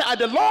trying to tell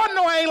the Lord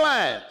know I ain't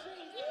lying.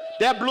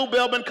 That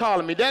Bluebell been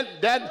calling me.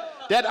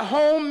 That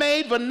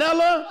homemade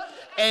vanilla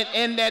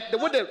and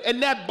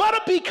that butter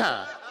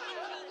pecan.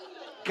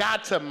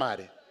 God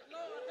Almighty.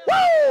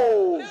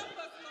 Woo!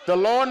 The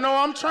Lord know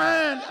I'm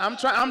trying.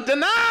 I'm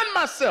denying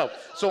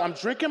myself. So I'm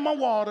drinking my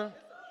water.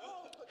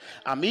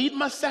 I'm eating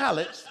my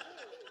salads.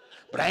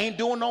 But I ain't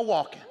doing no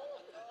walking.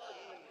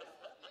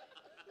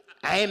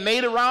 I ain't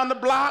made it around the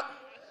block.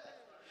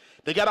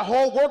 They got a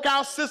whole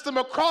workout system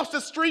across the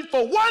street for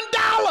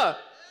 $1.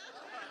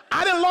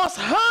 I done lost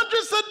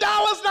hundreds of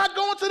dollars not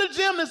going to the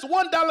gym. This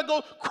 $1 go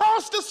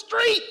across the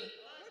street.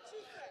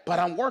 But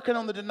I'm working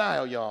on the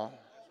denial, y'all.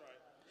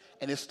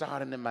 And it's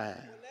starting to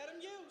mind.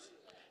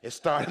 It's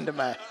starting to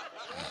mind.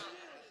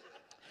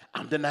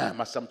 I'm denying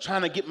myself. I'm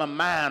trying to get my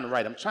mind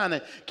right. I'm trying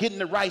to get in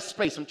the right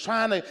space. I'm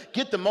trying to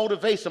get the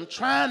motivation. I'm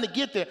trying to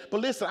get there.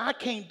 But listen, I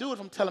can't do it if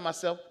I'm telling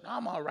myself, no,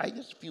 I'm all right.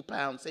 Just a few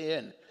pounds here.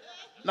 And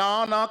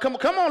no, come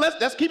on,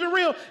 let's keep it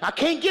real. I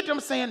can't get there. I'm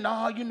saying,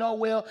 no,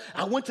 well,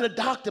 I went to the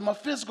doctor. My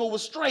physical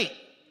was straight.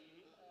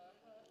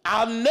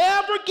 I'll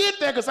never get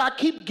there because I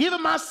keep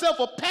giving myself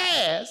a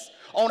pass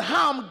on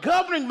how I'm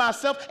governing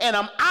myself, and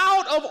I'm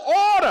out of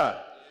order.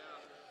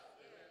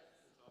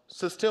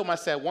 Sister Tillman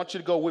said, I want you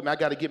to go with me. I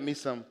got to get me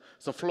some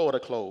Florida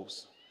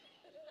clothes.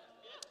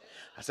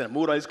 I said, I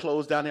moved all these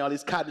clothes down here, all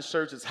these cotton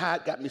shirts. It's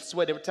hot, got me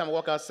sweating every time I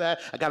walk outside.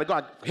 I got to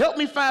go. Help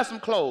me find some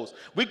clothes.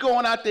 We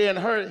going out there, and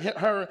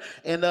her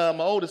and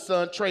my oldest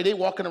son, Trey, they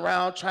walking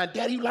around trying,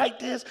 Daddy, you like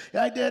this? You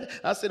like that?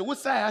 I said, what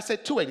size? I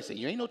said, 2X. He said,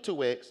 you ain't no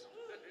 2X.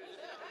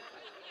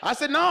 I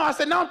said, no,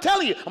 I'm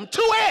telling you, I'm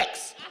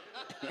 2X.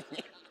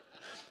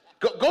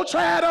 Go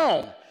try it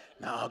on.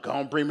 No, go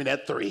on, bring me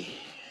that 3.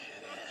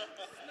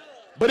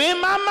 But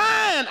in my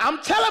mind,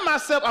 I'm telling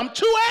myself I'm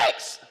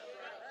 2X.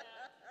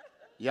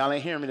 Y'all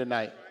ain't hearing me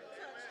tonight.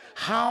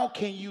 How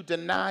can you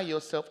deny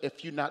yourself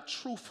if you're not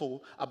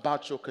truthful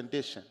about your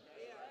condition?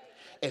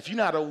 If you're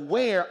not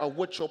aware of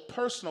what your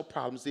personal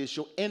problems is,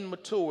 your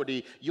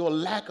immaturity, your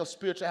lack of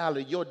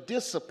spirituality, your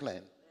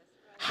discipline.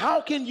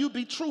 How can you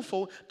be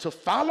truthful to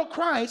follow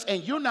Christ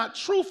and you're not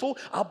truthful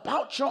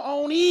about your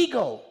own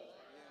ego?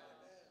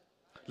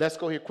 Let's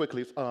go here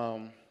quickly.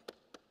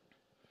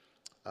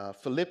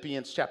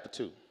 Philippians chapter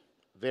 2.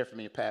 Very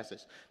familiar passage.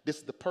 This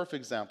is the perfect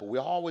example. We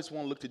always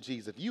want to look to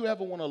Jesus. If you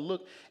ever want to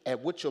look at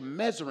what your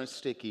measuring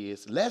stick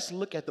is, let's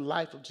look at the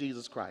life of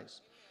Jesus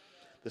Christ.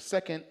 The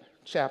 2nd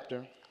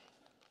chapter,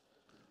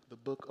 the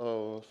book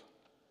of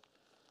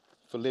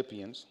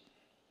Philippians.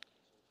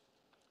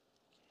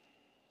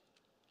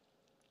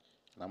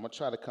 And I'm going to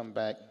try to come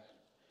back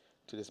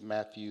to this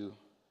Matthew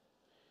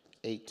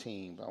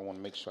 18, but I want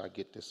to make sure I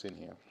get this in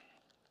here.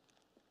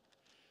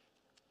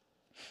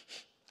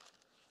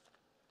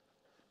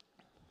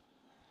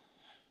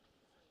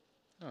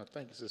 Oh,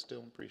 thank you, Sister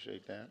Stillman.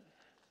 Appreciate that.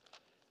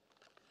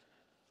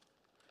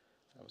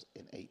 That was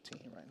in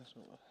 18, right? That's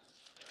what it was.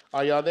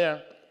 Are y'all there?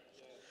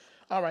 Yes.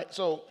 All right,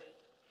 so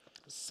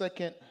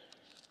 2nd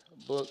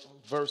book,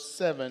 verse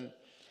 7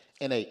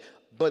 and 8.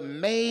 But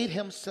made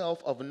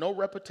himself of no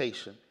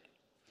reputation.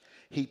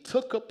 He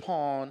took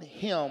upon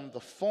him the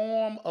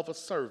form of a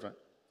servant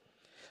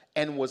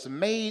and was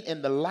made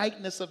in the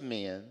likeness of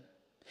men.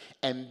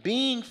 And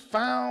being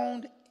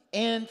found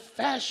in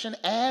fashion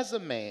as a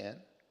man,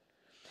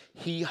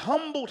 he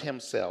humbled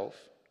himself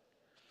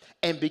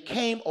and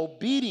became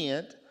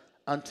obedient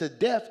unto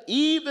death,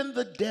 even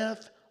the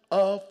death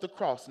of the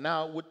cross.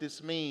 Now, what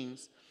this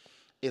means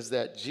is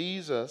that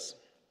Jesus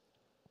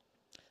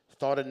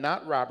thought it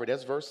not robbery.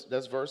 That's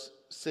verse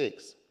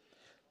 6.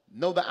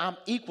 Know that I'm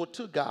equal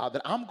to God,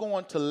 that I'm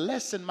going to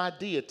lessen my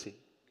deity.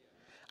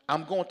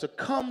 I'm going to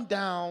come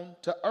down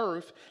to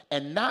earth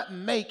and not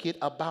make it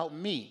about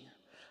me.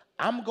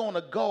 I'm going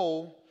to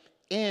go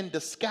in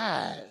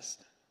disguise.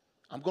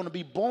 I'm going to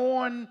be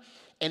born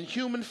in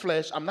human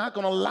flesh. I'm not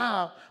going to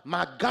allow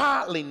my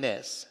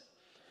godliness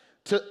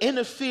to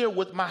interfere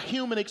with my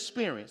human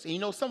experience. And you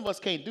know, some of us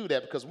can't do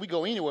that because we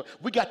go anywhere.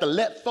 We got to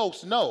let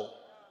folks know.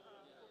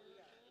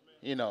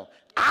 You know,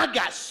 I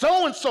got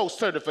so-and-so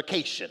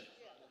certification.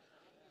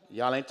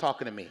 Y'all ain't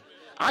talking to me.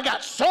 I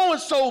got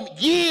so-and-so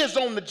years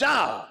on the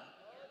job.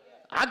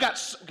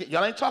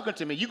 Y'all ain't talking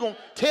to me. You're going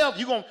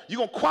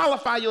to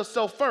qualify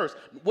yourself first.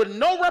 With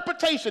no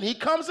reputation, he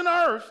comes in the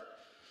earth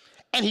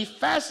and he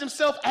fashions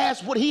himself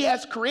as what he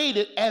has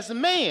created as a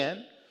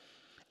man.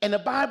 And the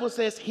Bible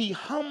says he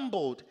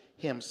humbled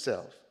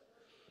himself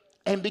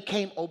and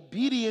became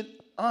obedient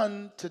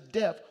unto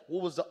death,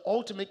 what was the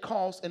ultimate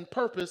cause and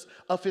purpose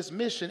of his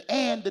mission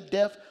and the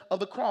death of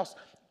the cross.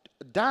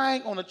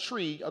 Dying on a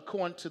tree,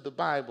 according to the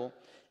Bible,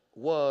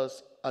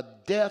 was a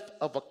death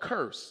of a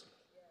curse.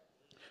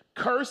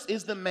 Curse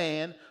is the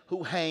man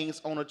who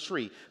hangs on a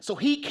tree. So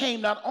he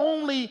came not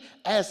only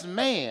as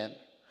man,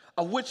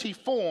 of which he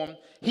formed,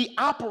 he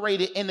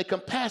operated in the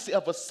capacity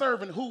of a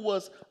servant who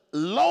was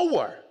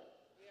lower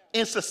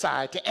in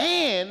society,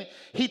 and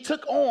he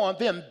took on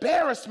the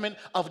embarrassment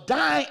of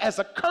dying as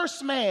a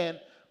cursed man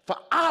for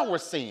our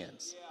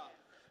sins,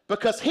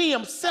 because he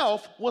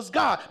himself was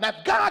God. Now,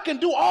 if God can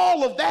do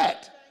all of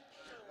that,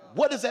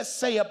 what does that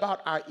say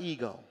about our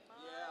ego?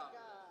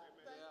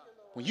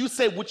 When you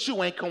say what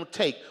you ain't gonna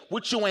take,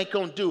 what you ain't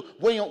gonna do,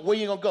 where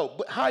you gonna go?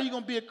 But how are you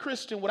gonna be a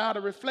Christian without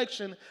a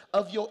reflection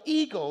of your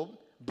ego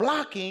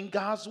blocking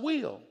God's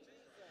will?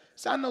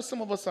 So I know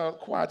some of us are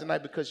quiet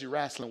tonight because you're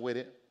wrestling with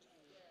it.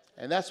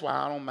 And that's why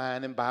I don't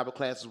mind in Bible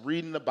classes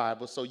reading the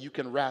Bible so you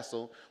can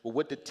wrestle with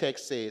what the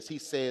text says. He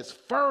says,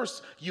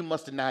 first, you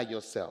must deny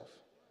yourself.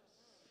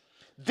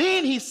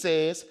 Then he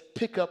says,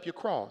 pick up your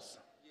cross.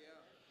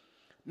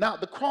 Now,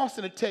 the cross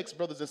in the text,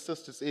 brothers and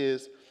sisters,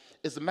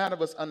 is a matter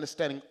of us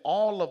understanding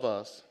all of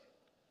us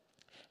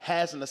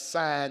has an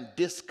assigned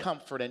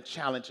discomfort and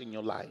challenge in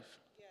your life.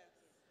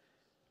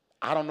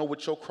 I don't know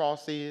what your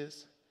cross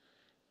is.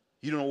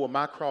 You don't know what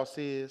my cross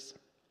is.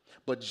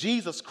 But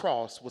Jesus'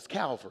 cross was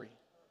Calvary.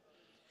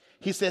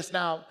 He says,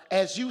 now,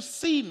 as you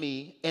see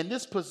me in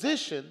this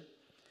position,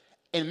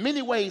 in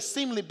many ways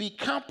seemingly be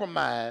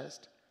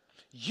compromised,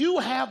 you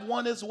have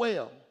one as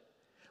well.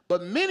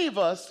 But many of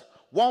us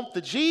want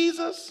the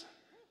Jesus,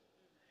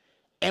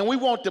 and we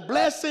want the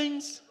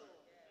blessings,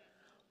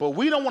 but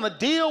we don't want to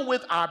deal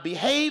with our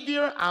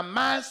behavior, our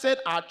mindset,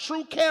 our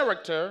true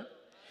character,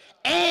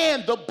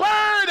 and the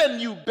burden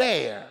you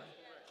bear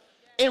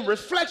in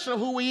reflection of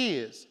who he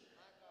is.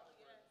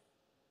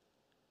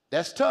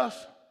 That's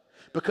tough.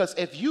 Because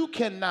if you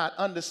cannot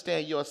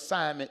understand your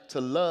assignment to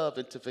love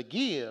and to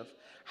forgive,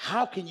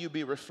 how can you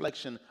be a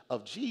reflection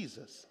of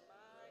Jesus?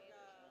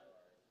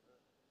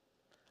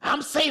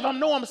 I'm saved, I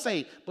know I'm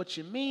saved, but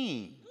you're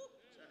mean.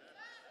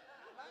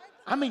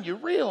 I mean, you're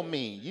real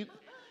mean. You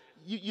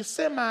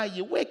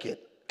you're wicked.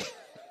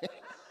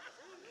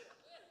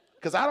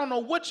 Because I don't know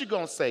what you're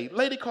going to say.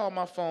 Lady called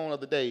my phone the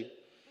other day,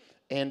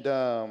 and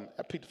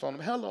I picked the phone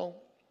up. Hello.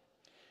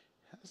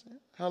 I said,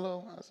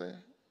 hello. I said,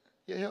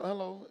 yeah,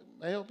 hello.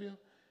 May I help you?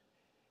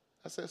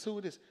 I said, who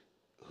it is?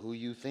 Who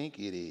you think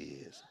it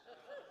is?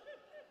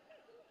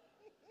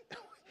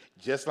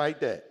 Just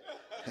like that.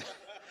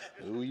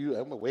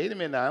 Wait a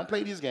minute now. I don't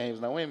play these games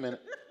now. Wait a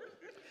minute.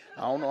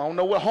 I don't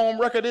know what home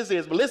record this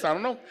is, but listen,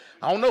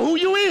 I don't know who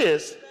you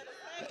is.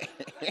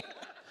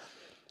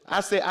 I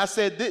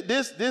said,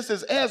 this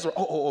is Ezra.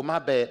 Oh, my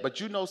bad.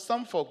 But you know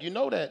some folk, you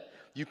know that.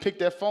 You pick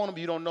that phone up,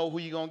 you don't know who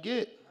you're going to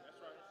get.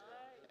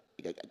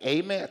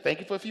 Amen. Thank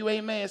you for a few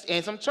amens.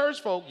 And some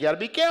church folk, you got to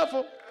be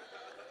careful.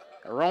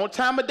 The wrong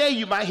time of day,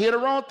 you might hear the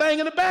wrong thing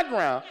in the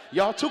background.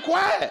 Y'all too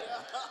quiet.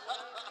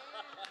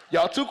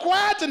 Y'all too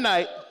quiet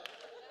tonight.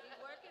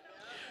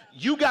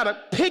 You got to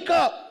pick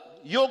up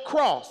your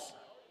cross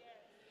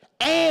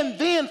and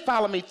then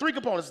follow me. 3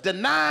 components: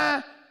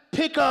 deny,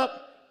 pick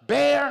up,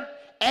 bear,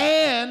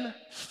 and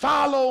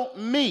follow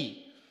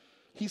me.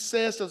 He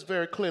says to us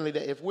very clearly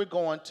that if we're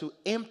going to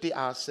empty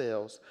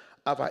ourselves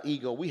of our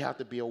ego, we have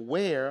to be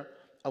aware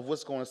of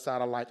what's going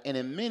inside our life. And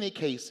in many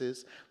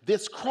cases,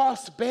 this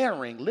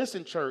cross-bearing,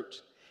 listen, church,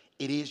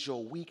 it is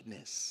your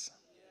weakness.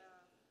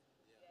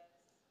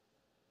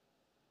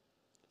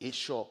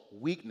 It's your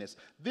weakness.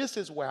 This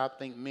is where I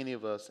think many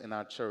of us in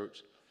our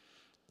church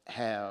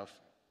have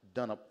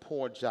done a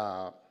poor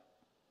job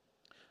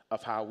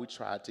of how we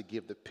try to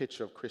give the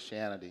picture of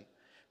Christianity,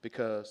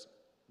 because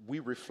we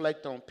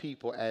reflect on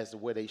people as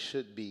where they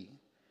should be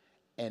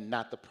and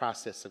not the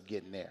process of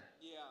getting there.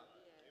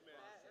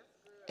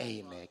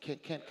 Amen.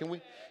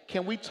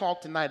 Can we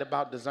talk tonight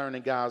about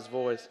discerning God's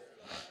voice?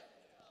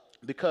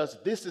 Because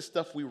this is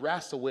stuff we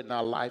wrestle with in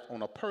our life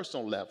on a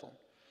personal level.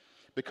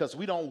 Because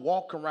we don't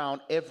walk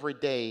around every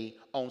day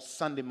on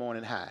Sunday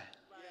morning high.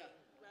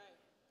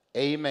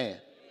 Amen.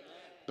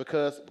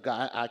 Because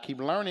I keep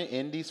learning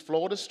in these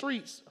Florida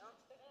streets,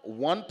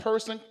 one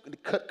person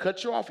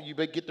cut you off, and you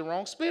better get the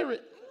wrong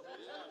spirit.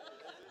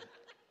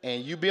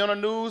 And you be on the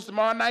news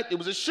tomorrow night, it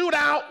was a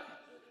shootout.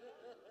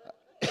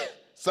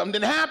 Something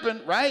didn't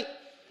happen, right?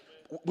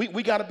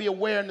 We got to be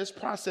aware in this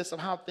process of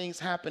how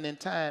things happen in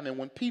time. And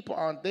when people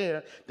aren't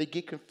there, they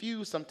get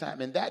confused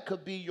sometimes. And that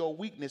could be your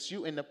weakness.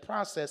 You in the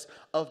process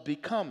of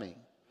becoming.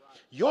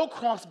 Your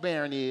cross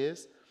bearing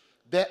is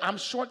that I'm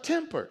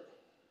short-tempered.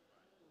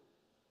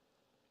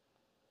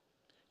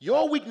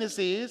 Your weakness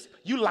is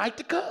you like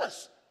to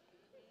cuss.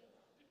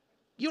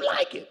 You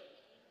like it.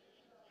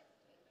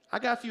 I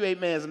got a few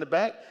amens in the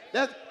back.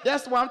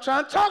 That's why I'm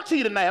trying to talk to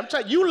you tonight.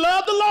 You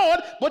love the Lord,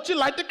 but you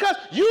like to cuss.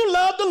 You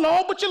love the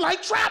Lord, but you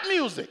like trap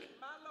music.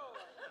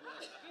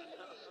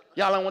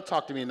 Y'all don't want to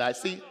talk to me tonight,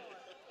 see?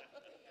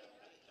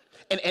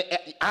 And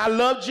I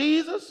love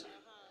Jesus.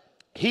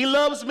 He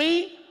loves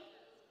me,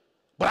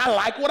 but I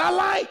like what I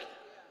like.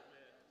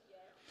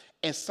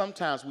 And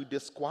sometimes we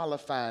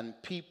disqualify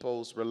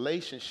people's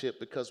relationship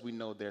because we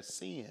know their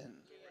sin.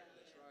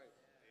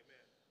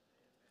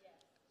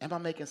 Am I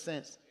making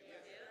sense?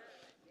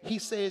 He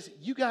says,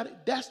 you got it.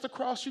 That's the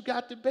cross you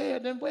got to bear,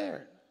 then wear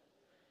it.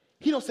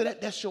 He don't say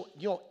that's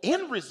your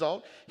end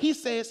result. He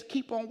says,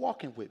 keep on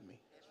walking with me.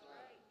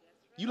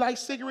 You like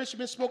cigarettes? You've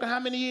been smoking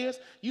how many years?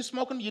 You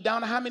smoking? You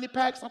down to how many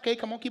packs? Okay,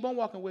 come on, keep on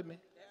walking with me.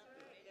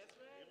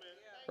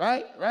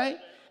 Right?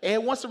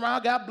 And once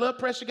around, got blood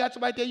pressure, got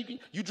you right there.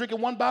 You drinking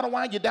one bottle of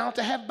wine, you're down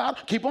to half a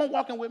bottle. Keep on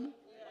walking with me.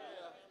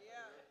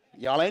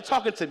 Y'all ain't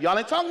talking to me. Y'all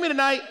ain't talking to me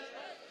tonight.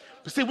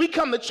 But see, we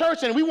come to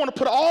church and we want to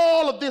put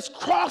all of this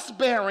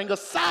cross-bearing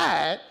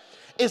aside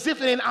as if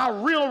it ain't our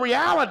real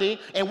reality,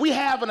 and we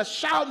having a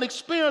shouting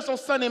experience on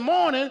Sunday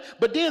morning,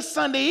 but then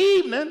Sunday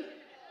evening,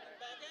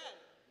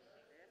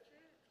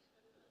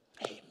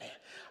 amen.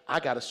 I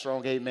got a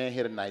strong amen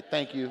here tonight.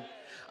 Thank you.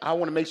 I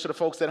want to make sure the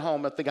folks at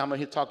home, I think I'm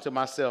going to talk to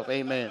myself.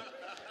 Amen.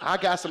 I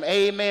got some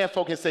amen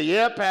folk can say,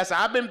 yeah, Pastor,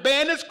 I've been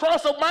bearing this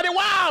cross a mighty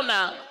while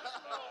now.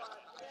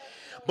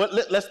 But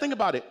let's think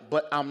about it.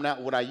 But I'm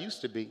not what I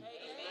used to be.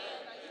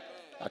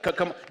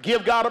 Come on,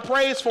 give God a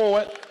praise for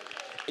it.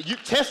 You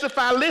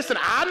testify, listen,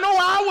 I know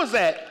I was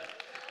at.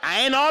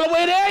 I ain't all the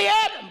way there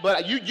yet,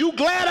 but you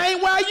glad I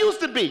ain't where I used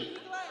to be.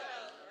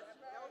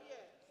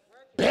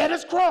 Bear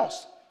this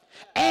cross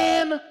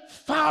and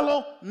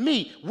follow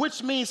me,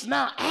 which means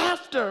now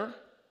after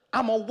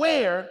I'm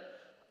aware,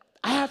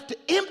 I have to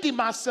empty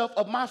myself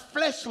of my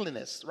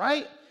fleshliness,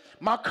 right?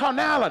 My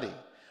carnality,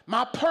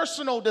 my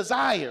personal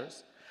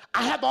desires.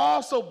 I have to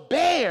also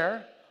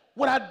bear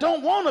what I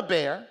don't want to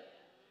bear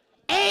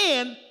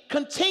and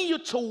continue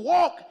to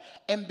walk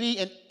and be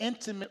in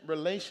intimate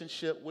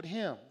relationship with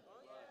him.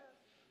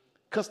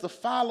 Because the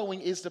following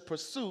is the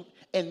pursuit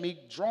and me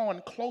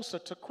drawing closer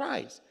to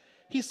Christ.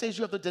 He says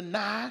you have to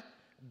deny,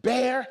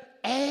 bear,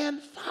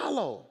 and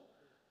follow.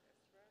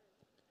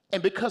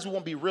 And because we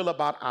won't be real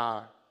about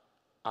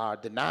our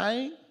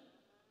denying,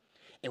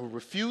 and we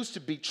refuse to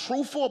be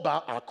truthful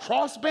about our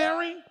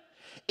cross-bearing,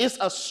 it's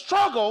a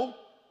struggle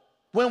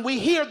when we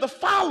hear the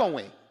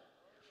following.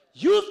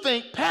 You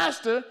think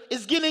pastor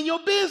is getting in your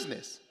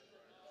business.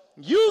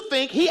 You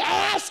think he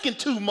asking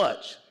too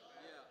much.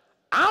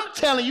 I'm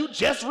telling you,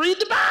 just read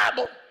the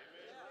Bible.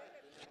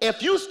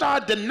 If you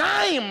start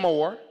denying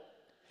more,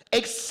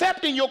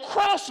 accepting your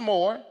cross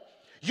more,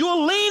 you're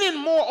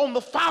leaning more on the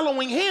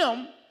following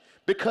him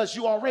because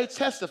you already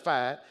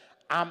testified,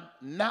 I'm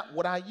not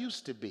what I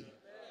used to be.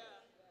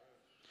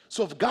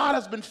 So if God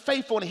has been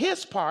faithful in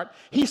his part,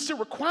 he's still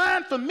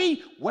requiring for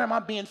me, where am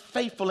I being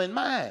faithful in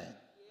mine?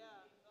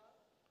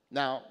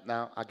 Now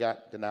I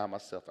got to deny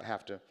myself. I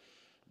have to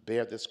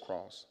bear this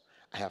cross.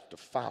 I have to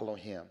follow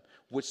him,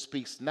 which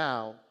speaks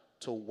now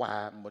to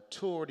why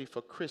maturity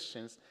for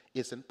Christians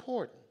is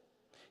important.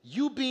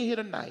 You being here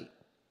tonight,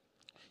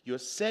 you're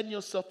setting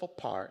yourself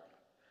apart,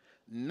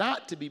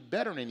 not to be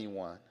better than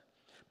anyone,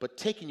 but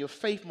taking your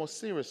faith more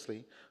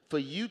seriously for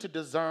you to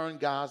discern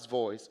God's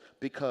voice,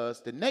 because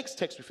the next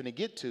text we're going to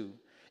get to,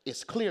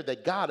 it's clear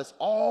that God is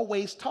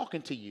always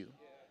talking to you.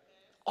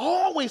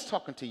 Always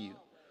talking to you.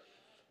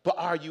 But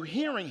are you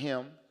hearing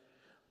him?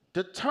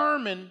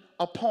 Determine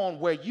upon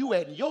where you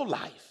at in your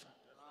life.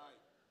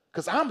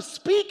 Because I'm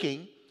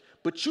speaking,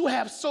 but you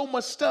have so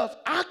much stuff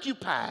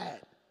occupied,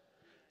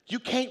 you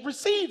can't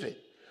receive it.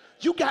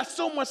 You got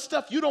so much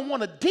stuff you don't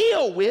want to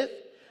deal with,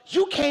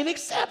 you can't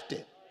accept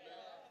it.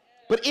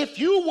 But if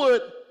you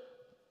would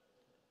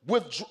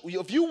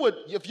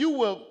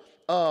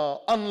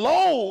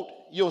unload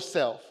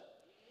yourself,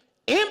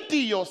 empty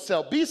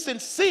yourself, be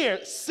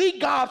sincere, see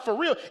God for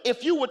real.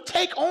 If you would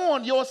take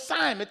on your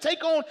assignment,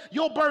 take on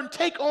your burden,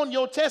 take on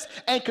your test,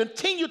 and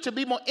continue to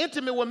be more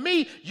intimate with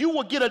me, you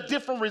will get a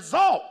different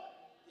result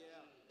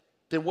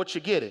than what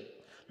you're getting.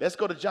 Let's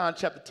go to John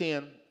chapter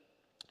 10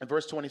 and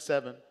verse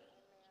 27.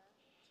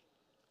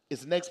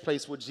 It's the next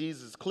place where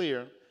Jesus is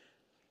clear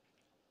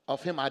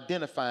of him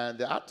identifying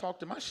that I talk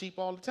to my sheep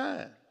all the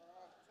time.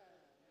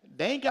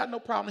 They ain't got no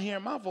problem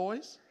hearing my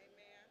voice.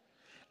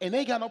 And they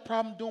ain't got no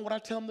problem doing what I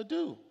tell them to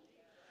do.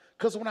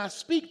 Because when I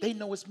speak, they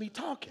know it's me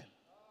talking.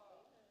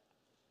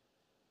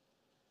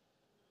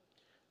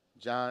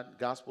 John,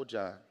 Gospel of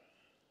John,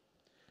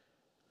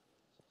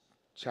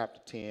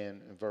 chapter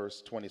 10 and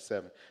verse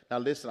 27. Now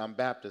listen, I'm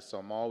Baptist, so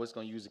I'm always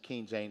going to use the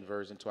King James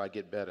Version until I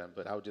get better,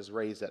 but I was just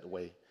raised that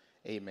way.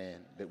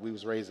 Amen. That we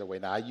was raised that way.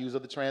 Now I use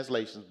other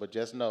translations, but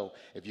just know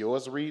if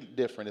yours read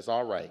different, it's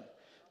all right.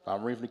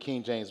 I'm reading from the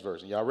King James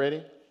Version. Y'all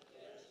ready?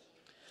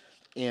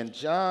 In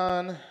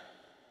John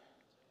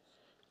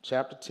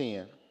chapter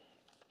 10,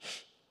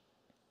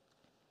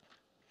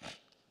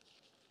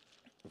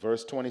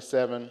 verse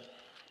 27.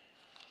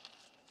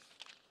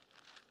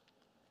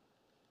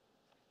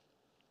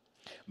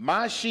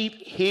 My sheep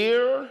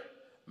hear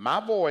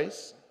my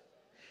voice,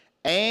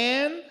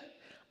 and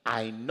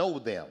I know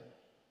them,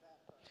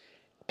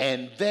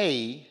 and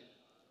they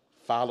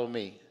follow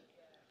me.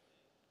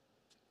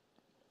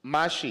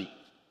 My sheep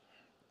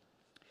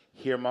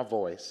hear my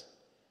voice.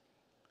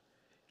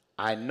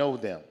 I know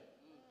them,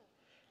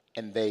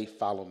 and they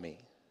follow me.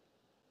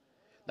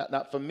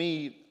 Now, for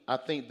me, I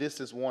think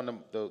this is one of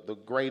the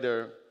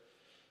greater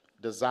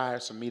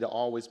desires for me to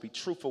always be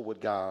truthful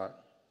with God,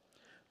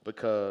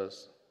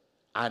 because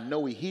I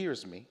know he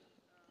hears me,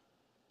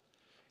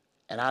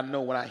 and I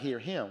know when I hear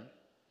him,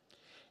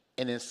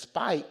 and in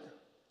spite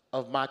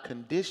of my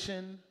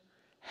condition,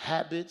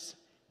 habits,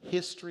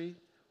 history,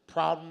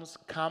 problems,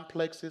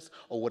 complexes,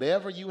 or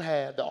whatever you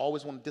have that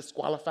always want to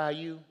disqualify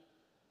you,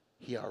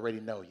 he already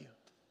know you.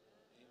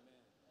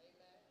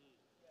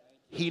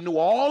 He knew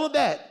all of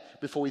that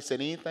before he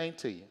said anything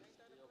to you.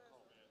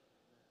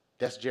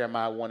 That's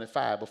Jeremiah 1 and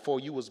 5.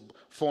 Before you was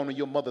formed in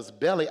your mother's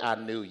belly, I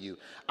knew you.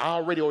 I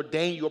already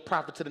ordained you a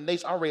prophet to the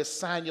nation. I already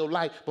assigned your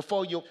life.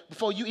 Before you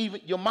even,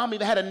 your mom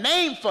even had a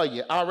name for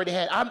you.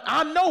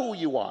 I know who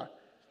you are.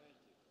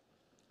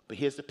 But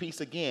here's the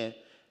piece again.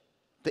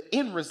 The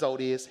end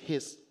result is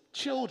his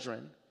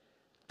children,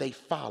 they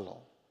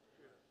follow.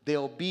 They're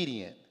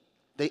obedient.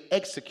 They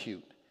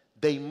execute.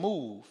 They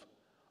move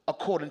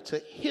according to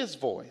his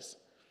voice.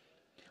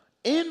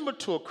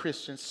 Immature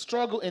Christians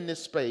struggle in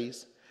this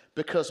space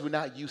because we're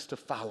not used to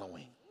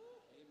following.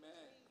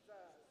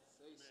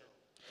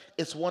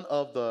 It's one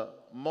of the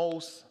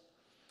most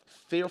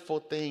fearful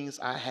things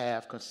I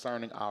have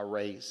concerning our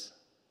race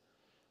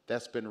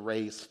that's been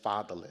raised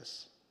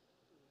fatherless,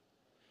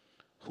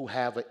 who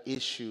have an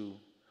issue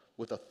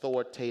with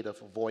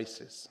authoritative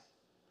voices.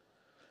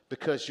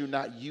 Because you're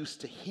not used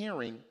to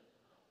hearing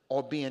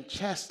or being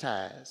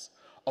chastised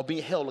or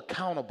being held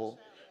accountable,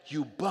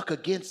 you buck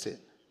against it,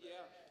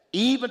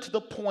 even to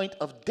the point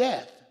of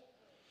death,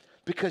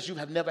 because you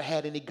have never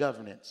had any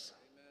governance.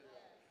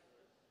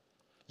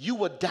 You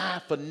will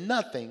die for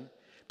nothing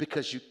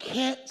because you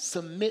can't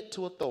submit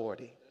to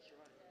authority.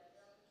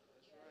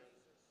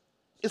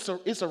 It's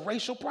a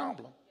racial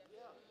problem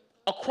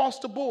across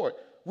the board.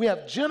 We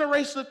have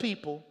generations of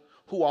people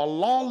who are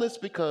lawless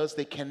because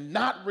they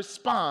cannot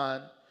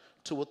respond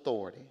to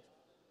authority.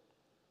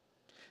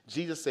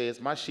 Jesus says,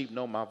 my sheep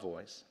know my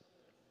voice.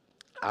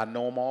 I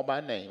know them all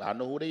by name. I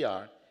know who they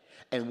are.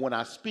 And when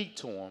I speak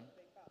to them,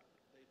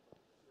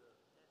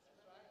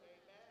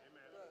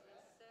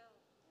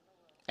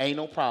 ain't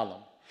no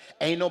problem.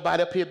 Ain't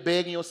nobody up here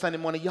begging you Sunday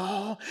morning,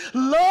 y'all,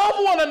 love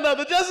one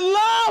another. Just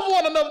love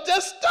one another.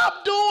 Just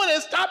stop doing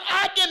it. Stop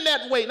acting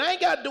that way. And I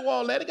ain't got to do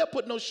all that. I ain't got to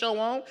put no show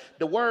on.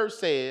 The word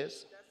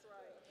says,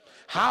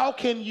 how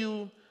can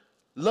you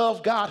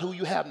love God who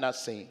you have not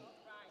seen?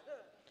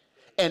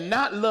 And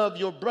not love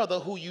your brother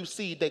who you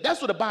see today.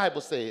 That's what the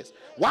Bible says.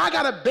 Why I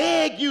gotta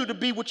beg you to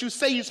be what you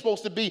say you're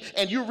supposed to be,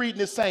 and you're reading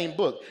the same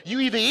book? You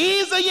either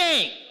is or you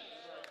ain't.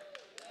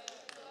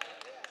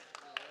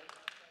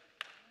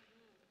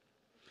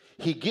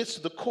 He gets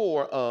to the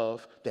core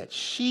of that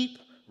sheep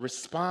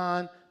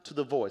respond to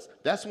the voice.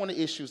 That's one of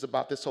the issues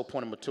about this whole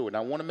point of maturity. And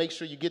I want to make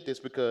sure you get this,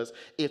 because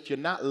if you're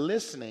not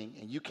listening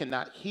and you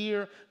cannot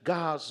hear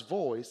God's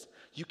voice,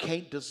 you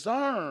can't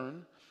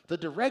discern the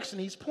direction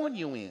he's pointing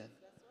you in.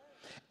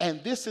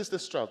 And this is the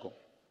struggle.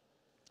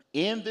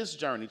 In this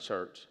journey,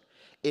 church,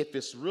 if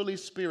it's really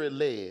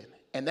spirit-led,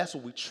 and that's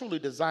what we truly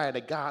desire,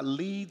 that God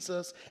leads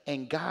us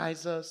and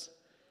guides us,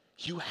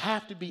 you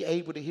have to be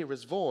able to hear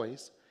his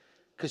voice,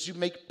 because you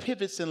make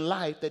pivots in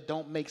life that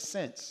don't make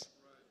sense.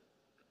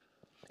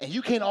 And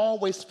you can't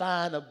always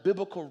find a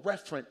biblical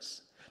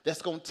reference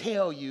that's going to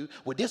tell you,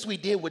 well, this we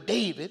did with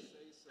David,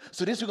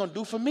 so this we're going to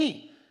do for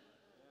me.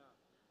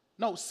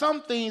 No,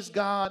 some things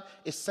God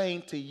is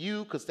saying to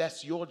you because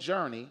that's your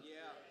journey.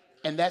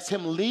 And that's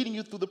him leading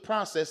you through the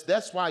process.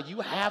 That's why you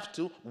have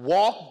to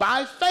walk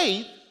by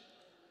faith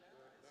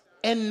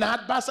and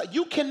not by sight.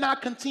 You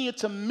cannot continue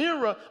to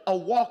mirror a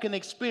walking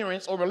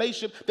experience or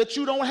relationship that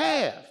you don't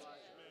have.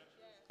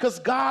 Because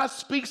God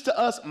speaks to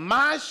us,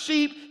 my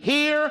sheep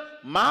hear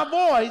my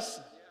voice.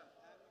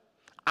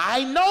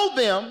 I know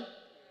them,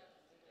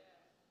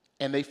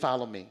 and they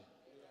follow me.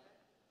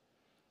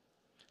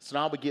 So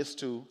now it gets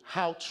to,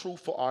 how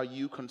truthful are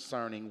you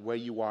concerning where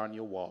you are in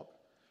your walk?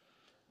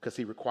 Because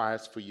he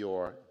requires for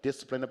your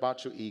discipline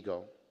about your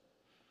ego,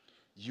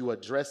 you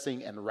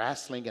addressing and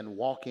wrestling and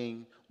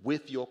walking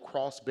with your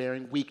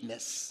cross-bearing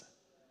weakness,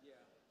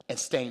 and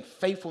staying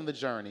faithful in the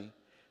journey,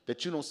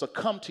 that you don't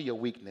succumb to your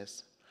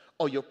weakness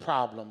or your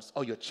problems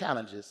or your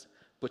challenges,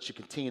 but you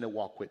continue to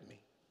walk with me.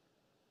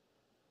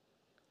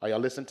 Are y'all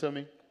listening to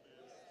me?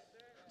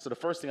 So the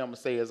first thing I'm going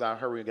to say is I'll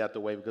hurry and get out the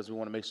way because we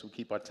want to make sure we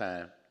keep our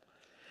time,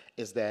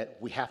 is that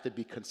we have to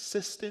be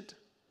consistent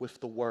with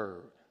the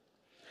word.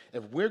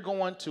 If we're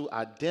going to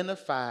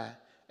identify,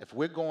 if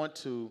we're going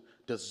to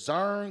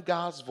discern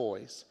God's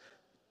voice,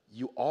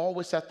 you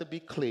always have to be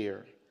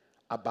clear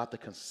about the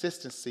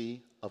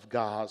consistency of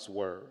God's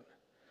word.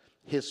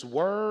 His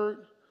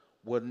word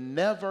will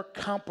never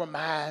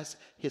compromise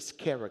his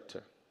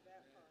character.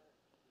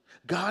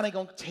 God ain't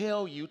going to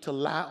tell you to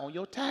lie on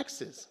your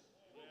taxes.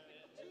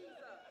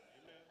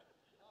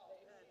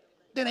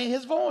 That ain't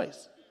his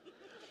voice.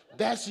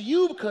 That's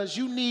you because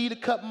you need a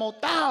couple more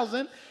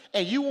thousand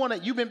and you want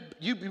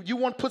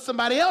to put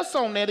somebody else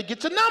on there to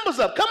get your numbers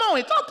up. Come on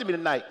and talk to me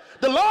tonight.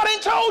 The Lord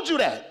ain't told you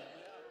that.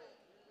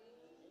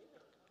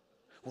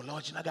 Well,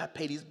 Lord, I got to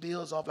pay these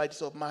bills off like this.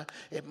 So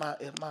if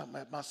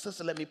my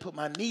sister let me put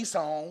my niece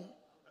on,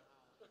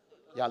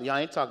 y'all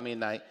ain't talking to me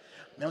tonight.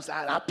 You know what I'm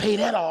saying? I'll pay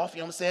that off. You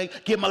know what I'm saying?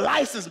 Get my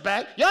license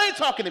back. Y'all ain't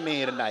talking to me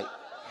here tonight.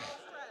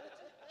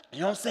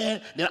 You know what I'm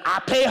saying? Then I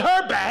pay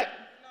her back.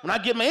 When I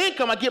get my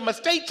income, I get my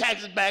state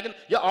taxes back. And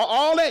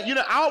all that,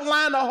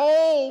 outline the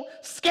whole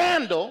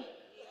scandal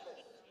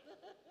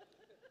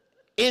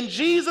in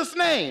Jesus'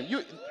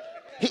 name.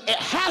 It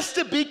has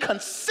to be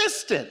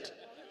consistent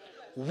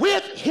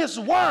with his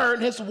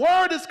word. His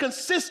word is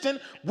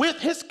consistent with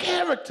his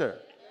character.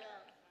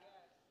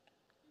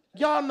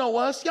 Y'all know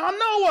us. Y'all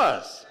know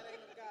us.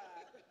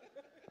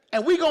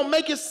 And we're going to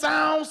make it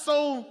sound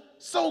so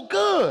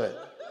good.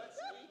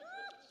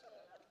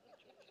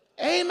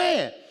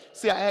 Amen.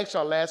 See, I asked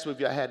y'all last week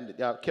if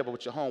y'all kept up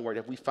with your homework,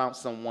 if we found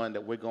someone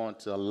that we're going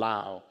to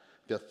allow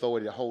the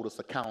authority to hold us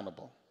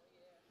accountable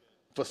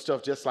for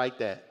stuff just like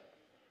that.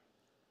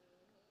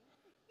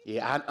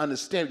 Yeah, I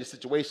understand what your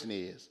situation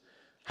is.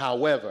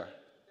 However,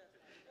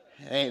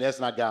 that's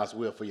not God's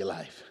will for your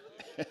life.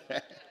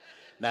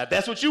 Now, if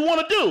that's what you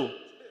want to do,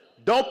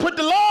 don't put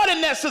the Lord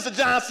in that, Sister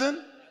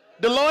Johnson.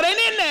 The Lord ain't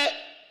in that.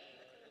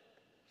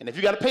 And if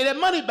you got to pay that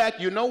money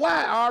back, you know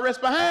why. IRS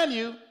behind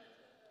you.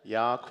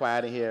 Y'all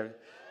quiet in here.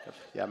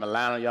 Y'all been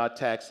lying on y'all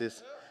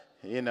taxes.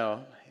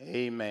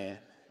 Amen.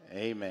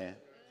 Amen.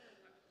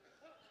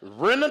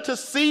 Render to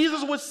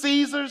Caesar's what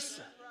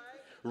Caesar's.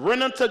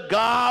 Render to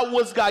God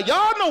what's God.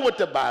 Y'all know what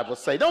the Bible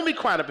say. Don't be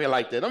quiet up here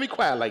like that. Don't be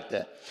quiet like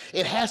that.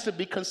 It has to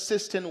be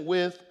consistent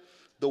with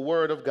the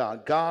word of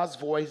God. God's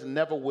voice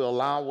never will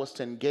allow us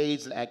to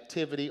engage in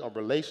activity or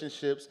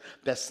relationships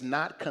that's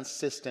not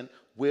consistent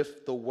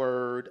with the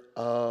word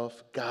of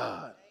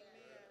God.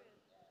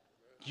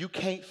 You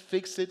can't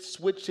fix it,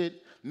 switch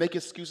it, make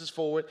excuses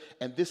for it,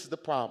 and this is the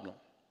problem.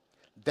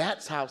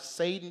 That's how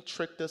Satan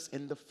tricked us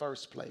in the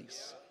first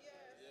place.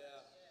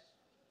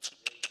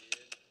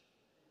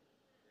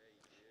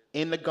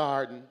 In the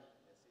garden,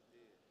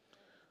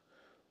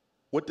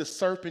 what the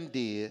serpent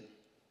did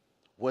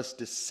was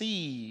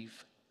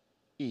deceive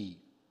Eve.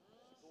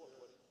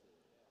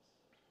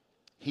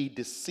 He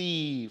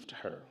deceived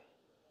her,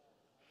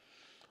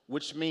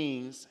 which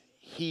means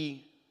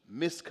he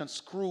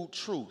misconstrued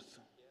truth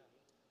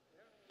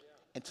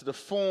into the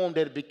form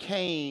that it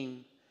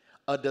became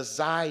a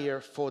desire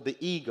for the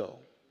ego.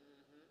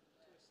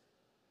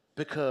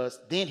 Because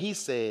then he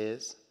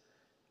says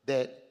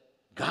that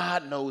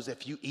God knows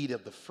if you eat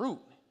of the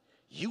fruit,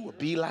 you will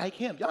be like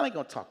him. Y'all ain't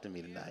going to talk to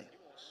me tonight.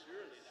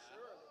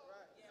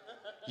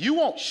 You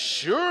won't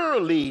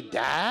surely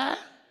die.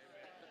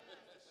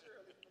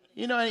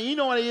 You know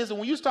what it is? And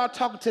when you start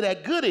talking to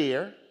that good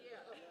ear,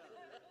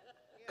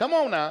 come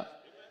on now.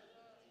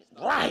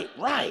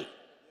 Right.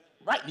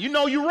 You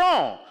know you're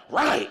wrong.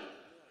 Right.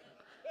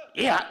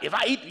 Yeah, if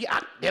I eat,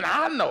 then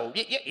I know.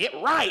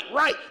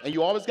 Right. And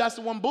you always got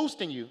someone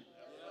boosting you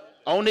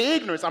on the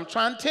ignorance. I'm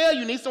trying to tell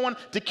you, you need someone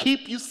to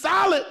keep you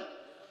solid.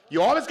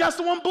 You always got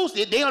someone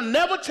boosting. They'll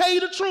never tell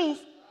you the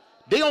truth.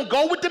 They're going to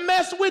go with the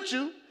mess with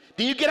you.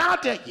 Then you get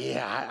out there,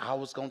 I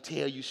was going to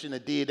tell you shouldn't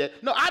have did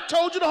that. No, I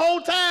told you the whole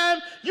time.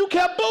 You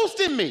kept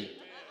boosting me.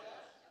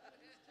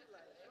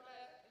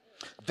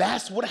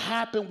 That's what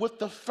happened with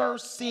the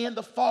first sin,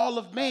 the fall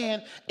of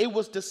man. It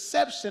was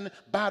deception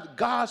by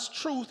God's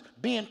truth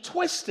being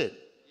twisted.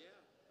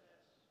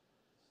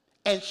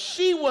 And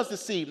she was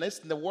deceived.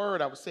 Listen, the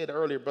word, I was saying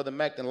earlier, Brother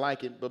Mac didn't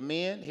like it, but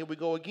men, here we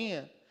go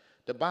again.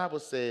 The Bible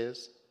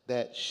says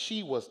that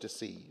she was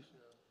deceived.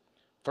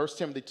 1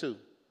 Timothy 2.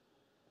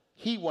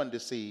 He wasn't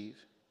deceived.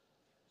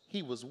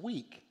 He was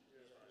weak.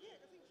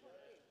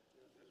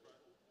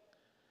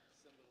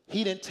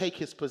 He didn't take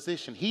his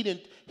position. He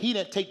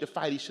didn't take the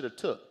fight he should have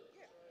took.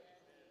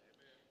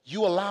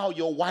 You allow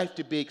your wife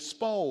to be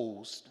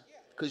exposed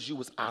because you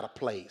was out of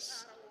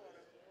place.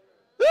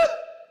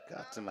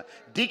 God to my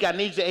Deke, I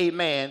need your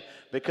amen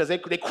because they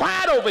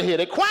quiet over here.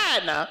 They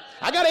quiet now.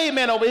 I got an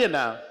amen over here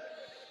now.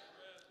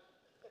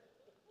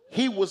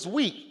 He was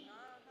weak.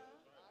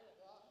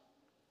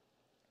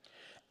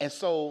 And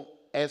so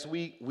as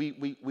we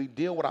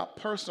deal with our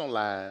personal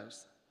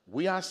lives,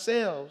 we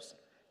ourselves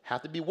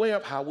have to be aware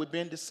of how we've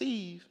been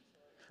deceived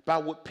by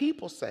what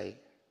people say,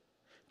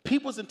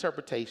 people's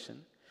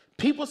interpretation,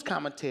 people's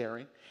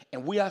commentary,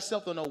 and we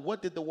ourselves don't know,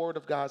 what did the Word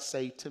of God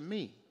say to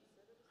me?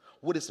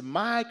 What is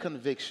my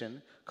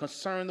conviction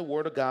concerning the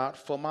Word of God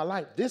for my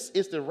life? This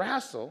is the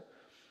wrestle,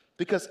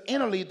 because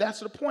innerly, that's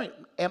the point.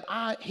 Am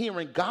I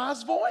hearing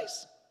God's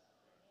voice?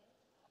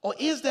 Or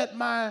is that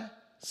my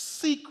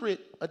secret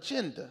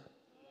agenda?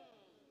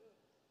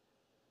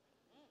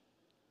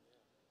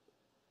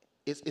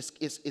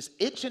 It's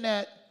itching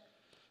at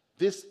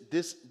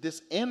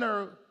this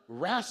inner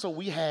wrestle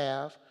we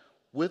have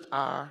with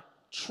our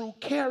true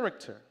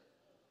character.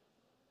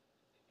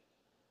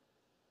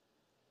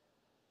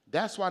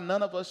 That's why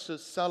none of us should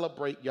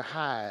celebrate your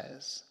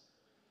highs,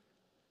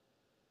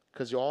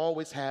 because you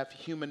always have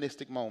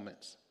humanistic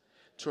moments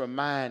to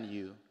remind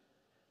you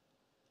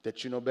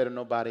that you know better than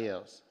nobody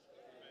else.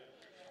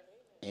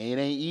 And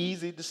it ain't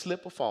easy to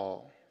slip or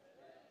fall.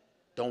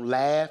 Don't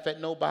laugh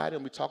at nobody.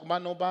 Don't be talking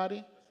about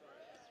nobody,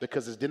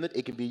 because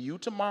it can be you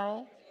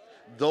tomorrow.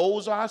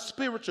 Those are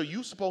spiritual.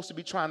 You're supposed to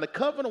be trying to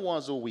cover the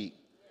ones who are weak,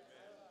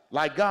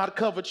 like God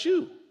covered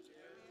you.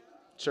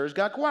 Church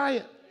got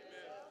quiet.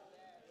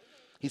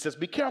 He says,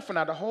 be careful.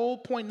 Now, the whole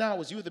point now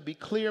is you have to be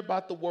clear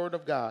about the Word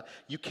of God.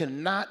 You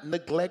cannot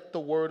neglect the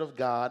Word of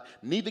God.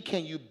 Neither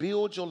can you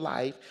build your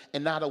life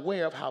and not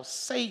aware of how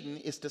Satan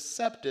is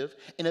deceptive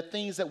in the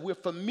things that we're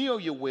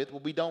familiar with,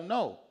 but we don't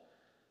know.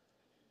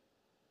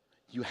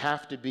 You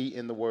have to be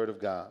in the Word of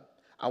God.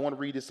 I want to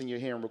read this in your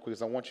hearing real quick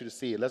because I want you to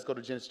see it. Let's go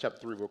to Genesis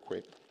chapter 3 real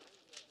quick.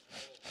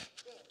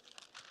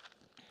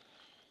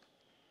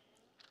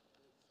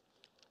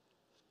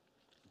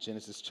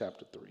 Genesis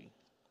chapter 3.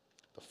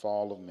 The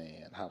fall of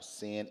man, how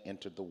sin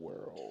entered the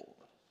world,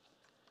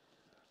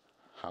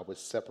 how it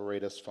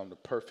separates us from the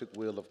perfect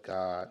will of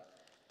God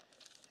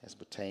as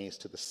pertains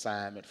to the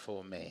assignment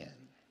for man.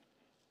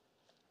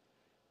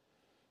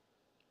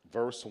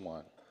 Verse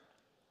 1.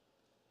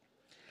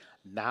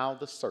 Now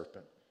the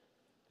serpent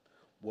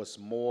was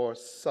more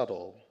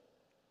subtle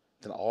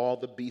than all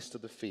the beasts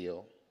of the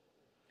field,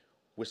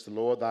 which the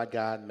Lord thy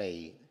God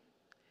made.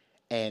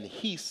 And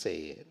he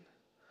said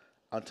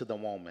unto the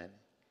woman,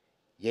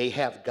 yea,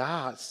 hath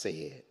God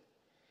said,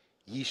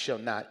 ye shall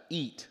not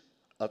eat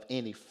of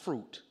any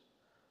fruit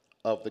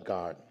of the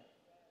garden.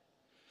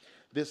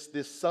 This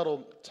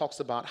subtle talks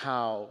about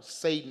how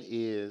Satan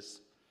is,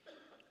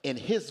 in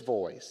his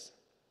voice,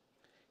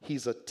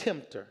 he's a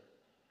tempter,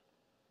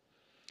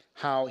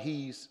 how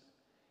he's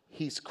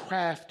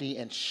crafty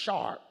and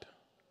sharp,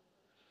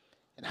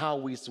 and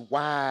how he's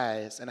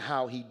wise, and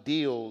how he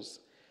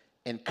deals,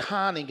 and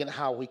cunning, and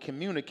how he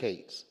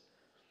communicates,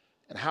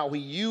 and how he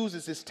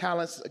uses his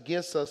talents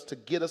against us to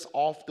get us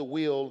off the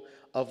will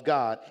of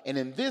God. And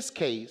in this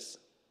case,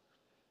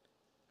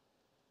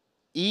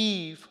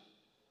 Eve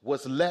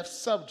was left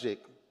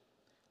subject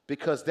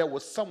because there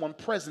was someone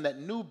present that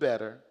knew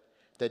better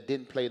that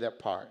didn't play their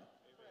part.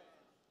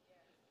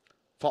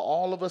 For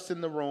all of us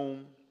in the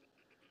room,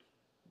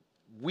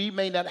 we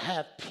may not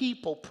have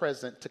people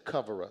present to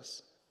cover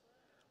us,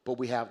 but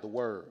we have the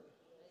Word.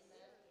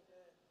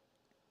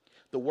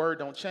 The Word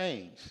don't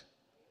change.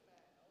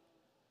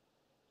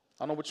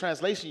 I don't know what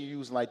translation you're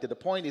using like that. The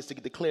point is to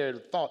declare the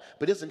thought,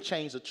 but it doesn't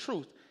change the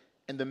truth.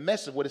 And the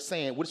message, what it's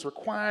saying, what it's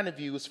requiring of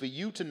you is for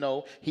you to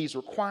know he's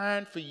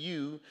requiring for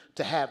you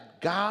to have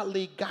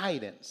godly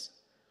guidance.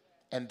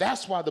 And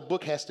that's why the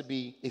book has to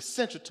be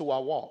essential to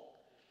our walk.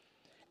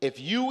 If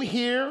you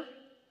hear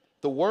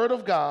the Word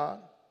of God,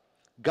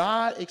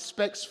 God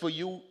expects for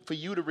you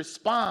to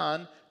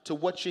respond to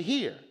what you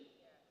hear.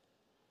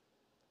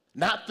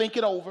 Not think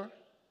it over,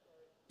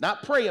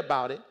 not pray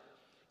about it,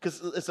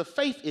 because it's a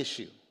faith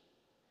issue.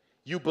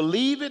 You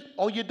believe it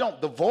or you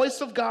don't. The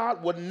voice of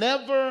God will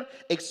never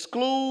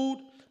exclude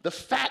the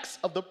facts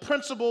of the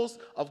principles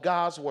of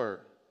God's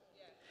Word.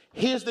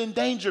 Here's the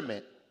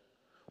endangerment.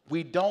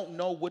 We don't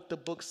know what the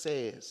book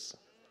says.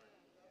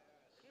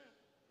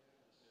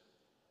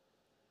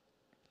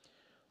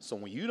 So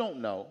when you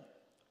don't know,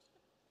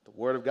 the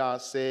Word of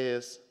God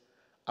says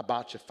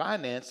about your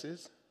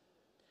finances,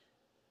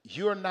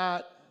 you're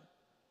not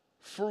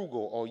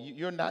frugal or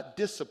you're not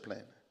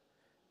disciplined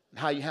in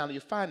how you handle your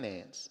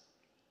finance.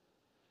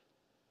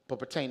 But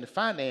pertaining to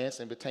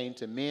finance and pertaining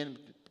to men,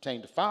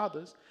 pertaining to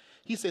fathers,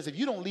 he says if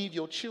you don't leave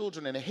your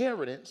children an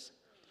inheritance,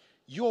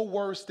 you're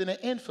worse than an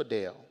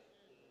infidel.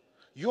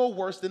 You're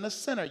worse than a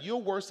sinner. You're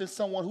worse than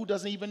someone who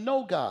doesn't even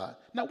know God.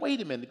 Now,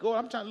 wait a minute. Lord,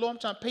 I'm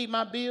trying to pay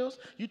my bills.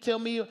 You tell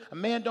me a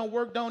man don't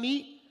work, don't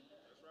eat?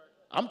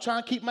 I'm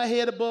trying to keep my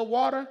head above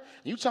water.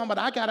 You talking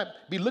about I got to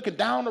be looking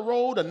down the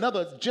road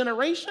another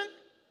generation?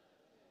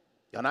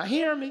 Y'all not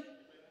hearing me?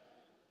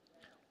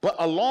 But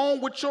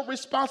along with your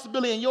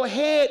responsibility and your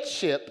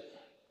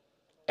headship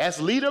as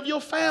leader of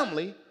your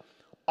family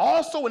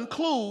also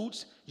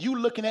includes you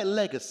looking at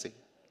legacy.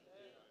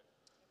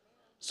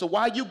 So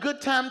while you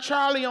good time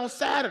Charlie on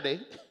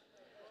Saturday,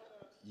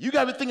 you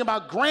got to be thinking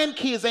about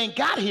grandkids ain't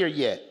got here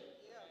yet.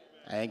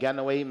 I ain't got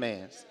no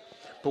amens.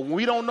 But when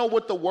we don't know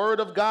what the Word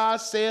of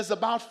God says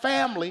about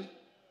family,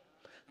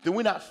 then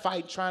we're not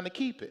fighting trying to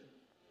keep it.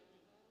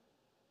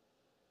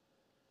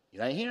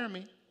 You ain't hearing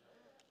me.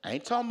 I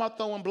ain't talking about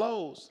throwing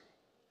blows.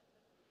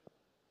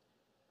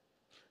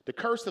 The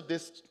curse of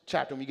this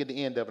chapter, when we get to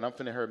the end of it, I'm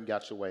finna hurry and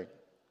got your way.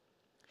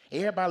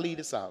 Everybody leave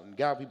this out. And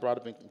God, we brought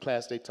up in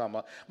class, they talking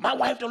about, my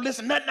wife don't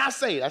listen to nothing I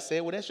say. I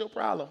said, well, that's your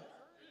problem.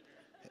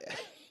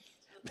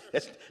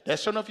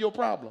 that's sure enough your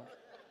problem.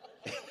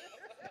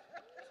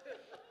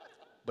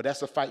 But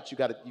that's a fight you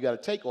gotta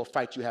take, or a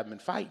fight you haven't been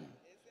fighting.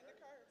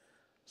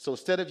 So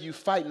instead of you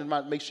fighting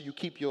and make sure you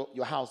keep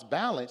your house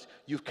balanced,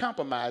 you've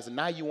compromised, and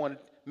now you want to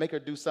make her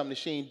do something that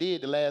she ain't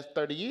did the last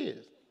 30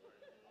 years.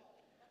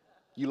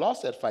 You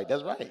lost that fight,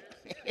 that's right.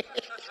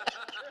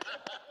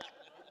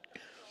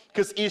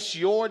 Because it's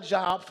your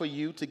job for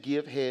you to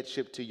give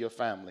headship to your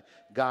family.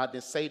 God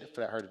didn't say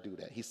for her to do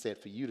that. He said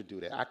for you to do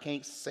that. I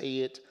can't say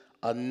it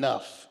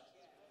enough.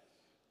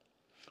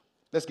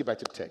 Let's get back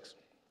to the text.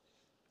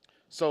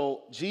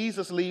 So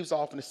Jesus leaves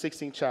off in the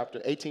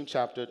 18th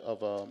chapter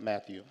of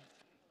Matthew.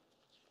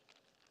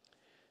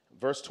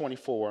 Verse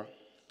 24.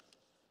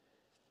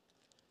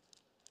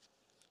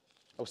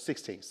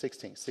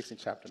 16th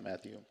chapter of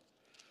Matthew.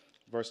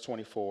 Verse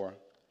 24.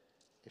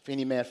 If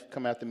any man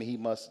come after me, he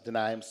must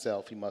deny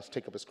himself. He must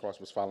take up his cross,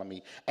 must follow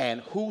me.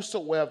 And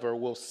whosoever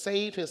will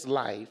save his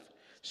life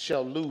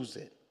shall lose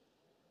it.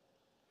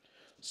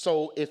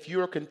 So if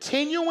you're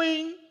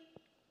continuing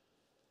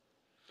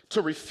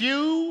to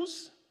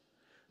refuse,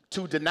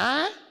 to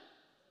deny,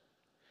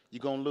 you're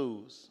going to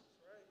lose.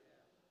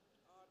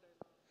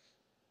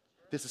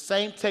 This is the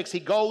same text. He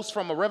goes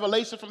from a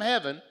revelation from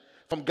heaven,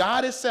 from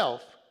God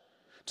himself,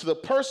 to the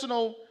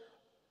personal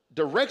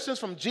directions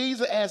from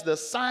Jesus as the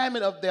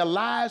assignment of their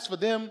lives for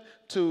them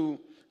to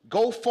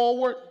go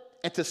forward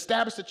and to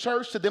establish the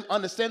church, to them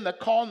understanding the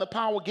call and the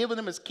power, giving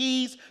them his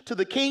keys to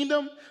the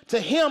kingdom, to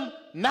him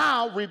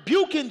now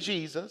rebuking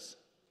Jesus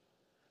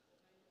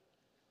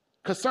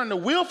concerning the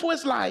will for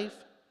his life,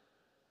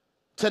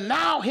 to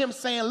now him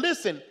saying,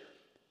 listen,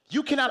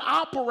 you cannot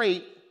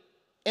operate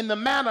in the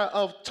manner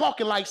of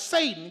talking like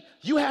Satan.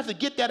 You have to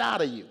get that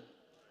out of you.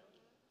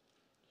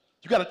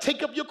 You got to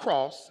take up your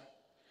cross.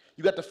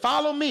 You got to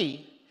follow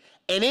me.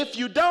 And if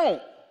you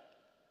don't,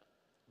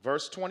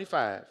 verse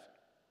 25,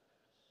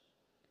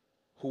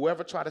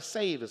 whoever try to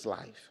save his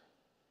life,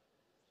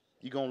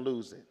 you're going to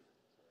lose it.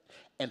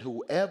 And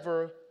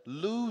whoever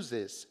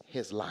loses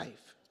his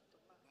life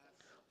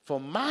for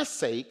my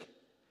sake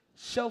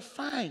shall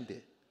find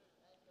it.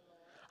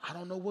 I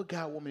don't know what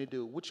God want me to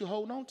do. What you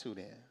holding on to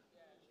then?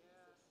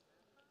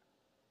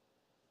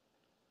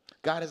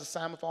 God has an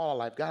assignment for all our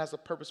life. God has a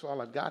purpose for our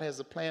life. God has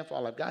a plan for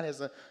our life. God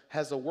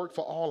has a work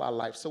for all our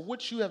life. So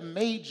what you have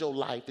made your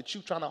life that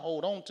you're trying to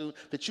hold on to,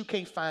 that you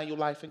can't find your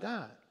life in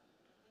God.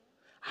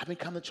 I've been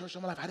coming to church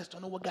all my life. I just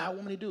don't know what God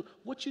wants me to do.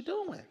 What you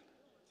doing?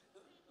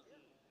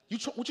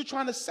 What you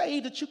trying to say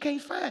that you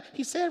can't find?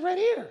 He said right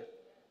here.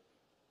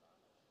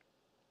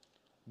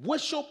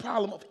 What's your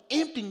problem of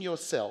emptying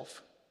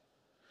yourself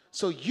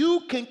so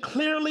you can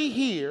clearly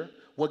hear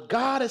what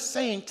God is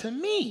saying to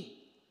me?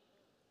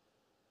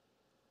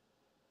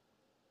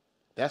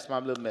 That's my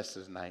little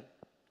message tonight.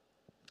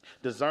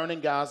 Discerning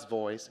God's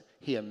voice,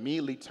 he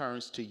immediately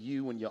turns to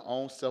you and your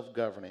own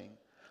self-governing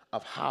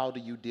of how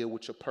do you deal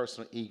with your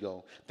personal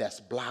ego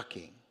that's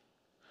blocking.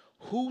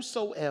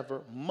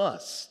 Whosoever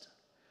must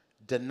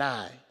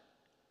deny,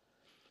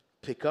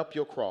 pick up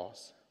your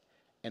cross,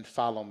 and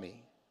follow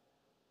me.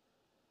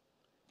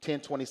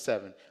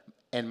 10:27.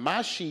 And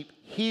my sheep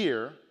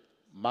hear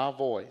my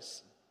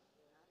voice.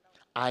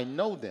 I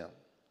know them.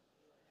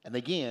 And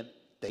again,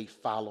 they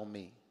follow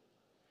me.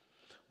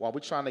 While we're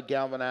trying to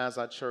galvanize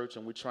our church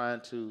and we're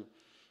trying to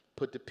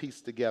put the piece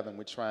together and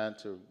we're trying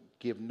to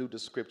give new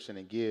description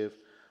and give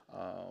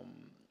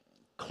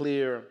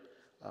clear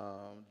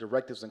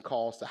directives and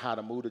calls to how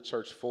to move the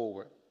church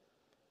forward,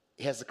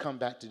 it has to come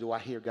back to, do I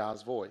hear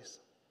God's voice?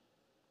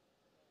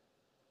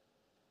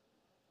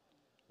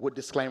 What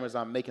disclaimers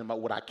I'm making about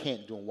what I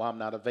can't do and why I'm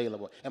not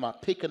available? Am I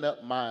picking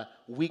up my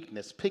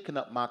weakness, picking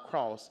up my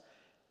cross,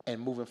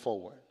 and moving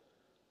forward?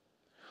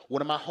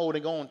 What am I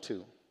holding on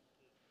to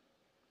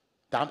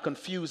that I'm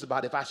confused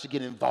about if I should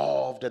get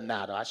involved or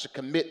not, or I should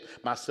commit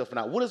myself or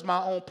not? What is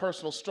my own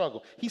personal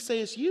struggle? He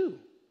says it's you.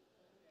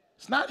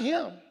 It's not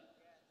him.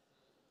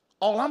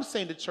 All I'm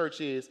saying to church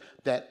is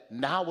that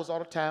now is all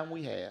the time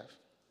we have.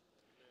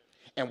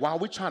 And while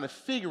we're trying to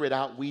figure it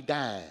out, we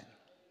dying.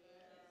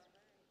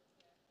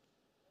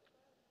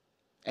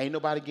 Ain't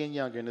nobody getting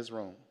younger in this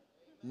room.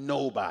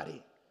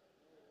 Nobody.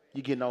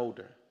 You're getting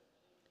older.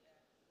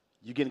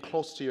 You're getting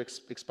close to your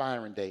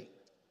expiring date.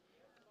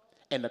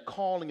 And the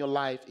call in your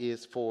life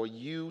is for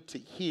you to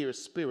hear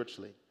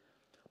spiritually.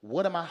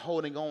 What am I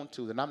holding on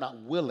to that I'm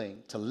not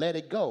willing to let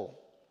it go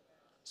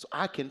so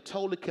I can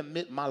totally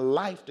commit my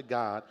life to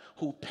God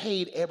who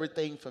paid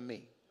everything for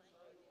me?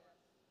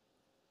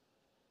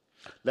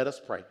 Let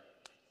us pray.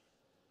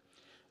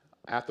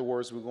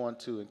 Afterwards, we're going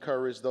to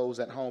encourage those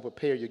at home,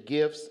 prepare your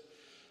gifts,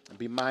 and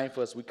be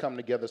mindful as we come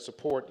together to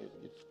support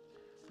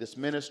this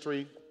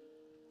ministry.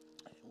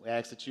 We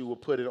ask that you will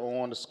put it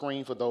on the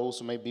screen for those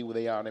who may be where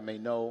they are. They may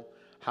know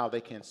how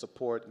they can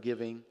support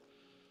giving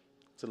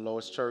to the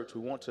Lord's church. We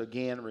want to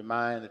again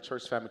remind the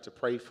church family to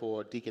pray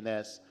for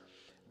Deaconess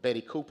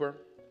Betty Cooper.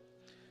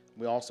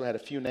 We also had a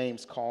few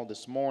names called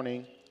this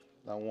morning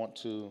that I want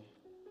to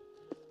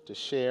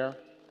share.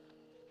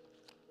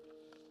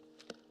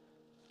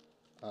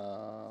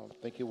 I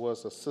think it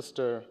was a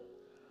sister,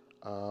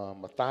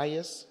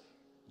 Matthias,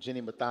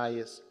 Jenny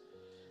Matthias,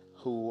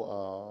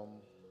 who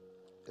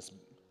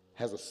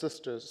has a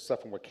sister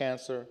suffering with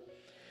cancer.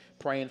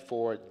 Praying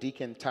for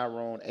Deacon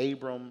Tyrone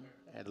Abram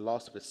and the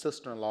loss of his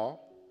sister-in-law.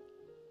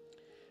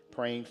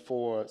 Praying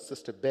for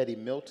Sister Betty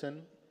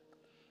Milton.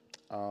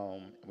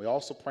 We're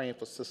also praying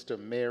for Sister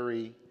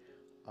Mary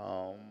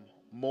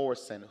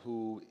Morrison,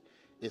 who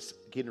is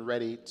getting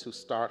ready to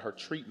start her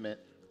treatment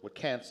with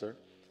cancer,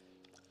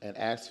 and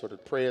asked for the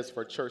prayers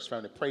for her church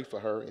family to pray for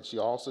her. And she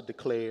also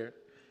declared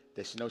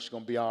that she knows she's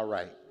going to be all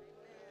right.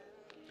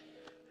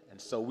 And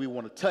so we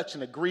want to touch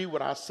and agree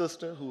with our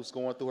sister who's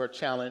going through her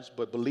challenge,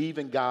 but believe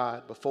in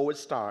God before it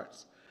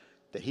starts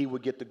that he will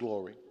get the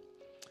glory.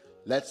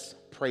 Let's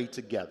pray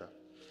together.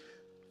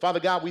 Father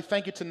God, we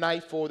thank you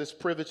tonight for this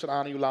privilege and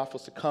honor you allow for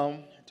us to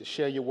come to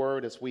share your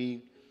word as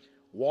we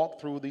walk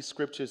through these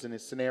scriptures and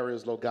these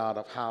scenarios, Lord God,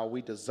 of how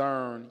we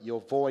discern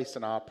your voice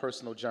in our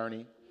personal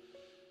journey.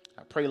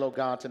 I pray, Lord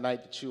God,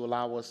 tonight that you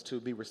allow us to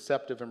be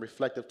receptive and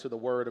reflective to the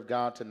word of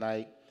God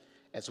tonight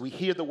as we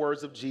hear the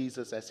words of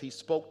Jesus as he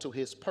spoke to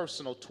his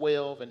personal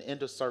 12 and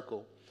inner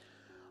circle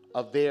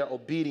of their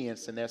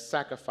obedience and their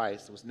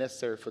sacrifice that was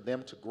necessary for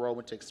them to grow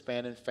and to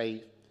expand in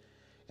faith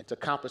and to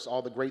accomplish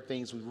all the great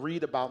things we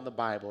read about in the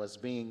Bible as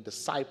being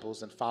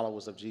disciples and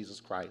followers of Jesus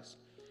Christ.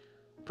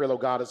 Pray,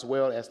 Lord God, as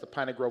well as the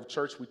Piney Grove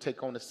Church, we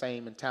take on the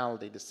same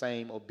mentality, the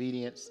same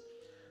obedience,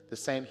 the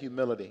same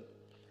humility,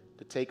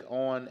 to take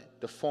on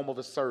the form of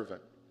a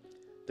servant,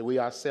 that we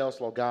ourselves,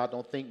 Lord God,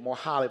 don't think more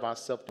highly of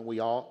ourselves than we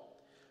ought,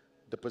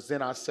 to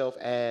present ourselves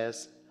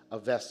as a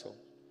vessel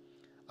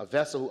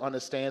who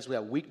understands we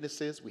have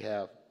weaknesses, we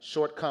have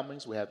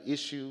shortcomings, we have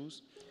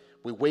issues.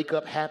 We wake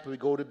up happy, we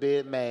go to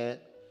bed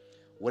mad.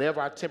 Whatever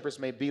our tempers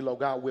may be, Lord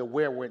God, we're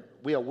aware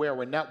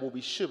we're not what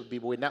we should be,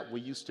 but we're not what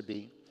we used to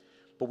be.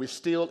 But we're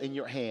still in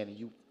your hand. And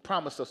you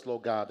promise us,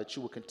 Lord God, that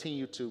you will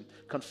continue to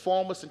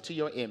conform us into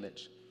your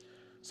image.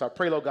 So I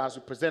pray, Lord God, as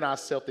we present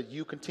ourselves, that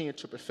you continue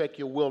to perfect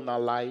your will in our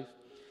life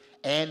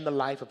and the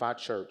life of our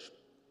church.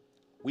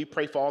 We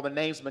pray for all the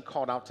names that have been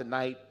called out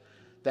tonight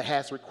that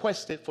has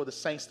requested for the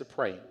saints to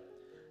pray.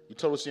 You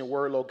told us in your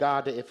word, Lord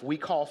God, that if we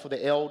call for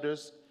the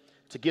elders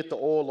to get the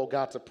oil, Lord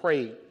God, to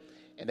pray,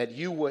 and that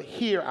you will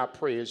hear our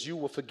prayers, you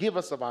will forgive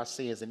us of our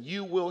sins, and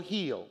you will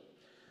heal.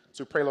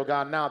 So we pray, Lord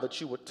God, now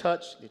that you will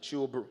touch, that you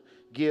will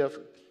give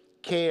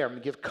care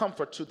and give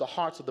comfort to the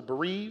hearts of the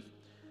bereaved.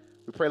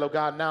 We pray, Lord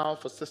God, now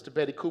for Sister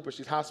Betty Cooper.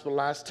 She's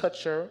hospitalized.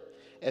 Touch her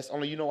as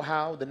only you know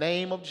how. In the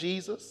name of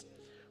Jesus.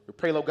 We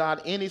pray, Lord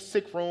God, any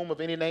sick room of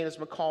any name that's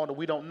been called that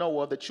we don't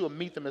know of, that you will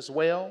meet them as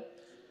well.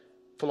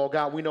 For, Lord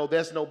God, we know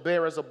there's no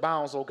barriers or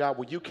bounds, Lord God,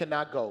 where you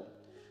cannot go.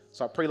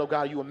 So I pray, Lord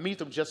God, you will meet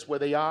them just where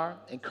they are.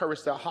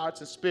 Encourage their hearts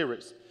and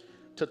spirits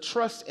to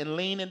trust and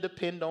lean and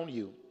depend on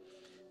you.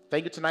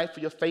 Thank you tonight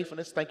for your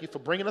faithfulness. Thank you for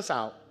bringing us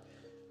out.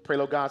 Pray,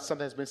 Lord God,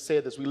 something has been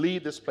said as we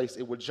leave this place,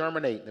 it will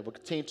germinate, it will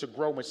continue to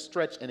grow and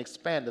stretch and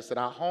expand us, that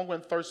our hunger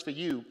and thirst for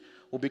you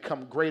will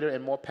become greater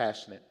and more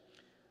passionate.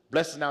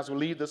 Bless us now as we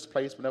leave this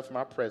place, but never from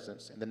our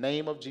presence. In the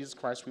name of Jesus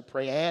Christ, we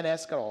pray and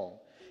ask it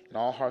all. And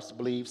all hearts to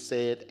believe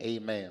said,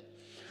 amen.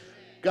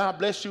 God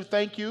bless you.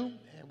 Thank you.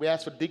 We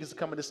ask for the deacons to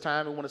come at this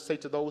time. We want to say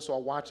to those who are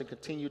watching,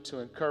 continue to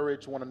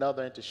encourage one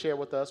another and to share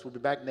with us. We'll be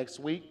back next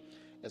week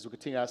as we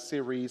continue our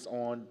series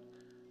on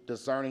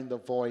discerning the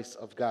voice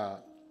of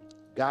God.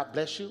 God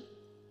bless you.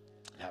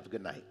 Have a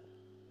good night.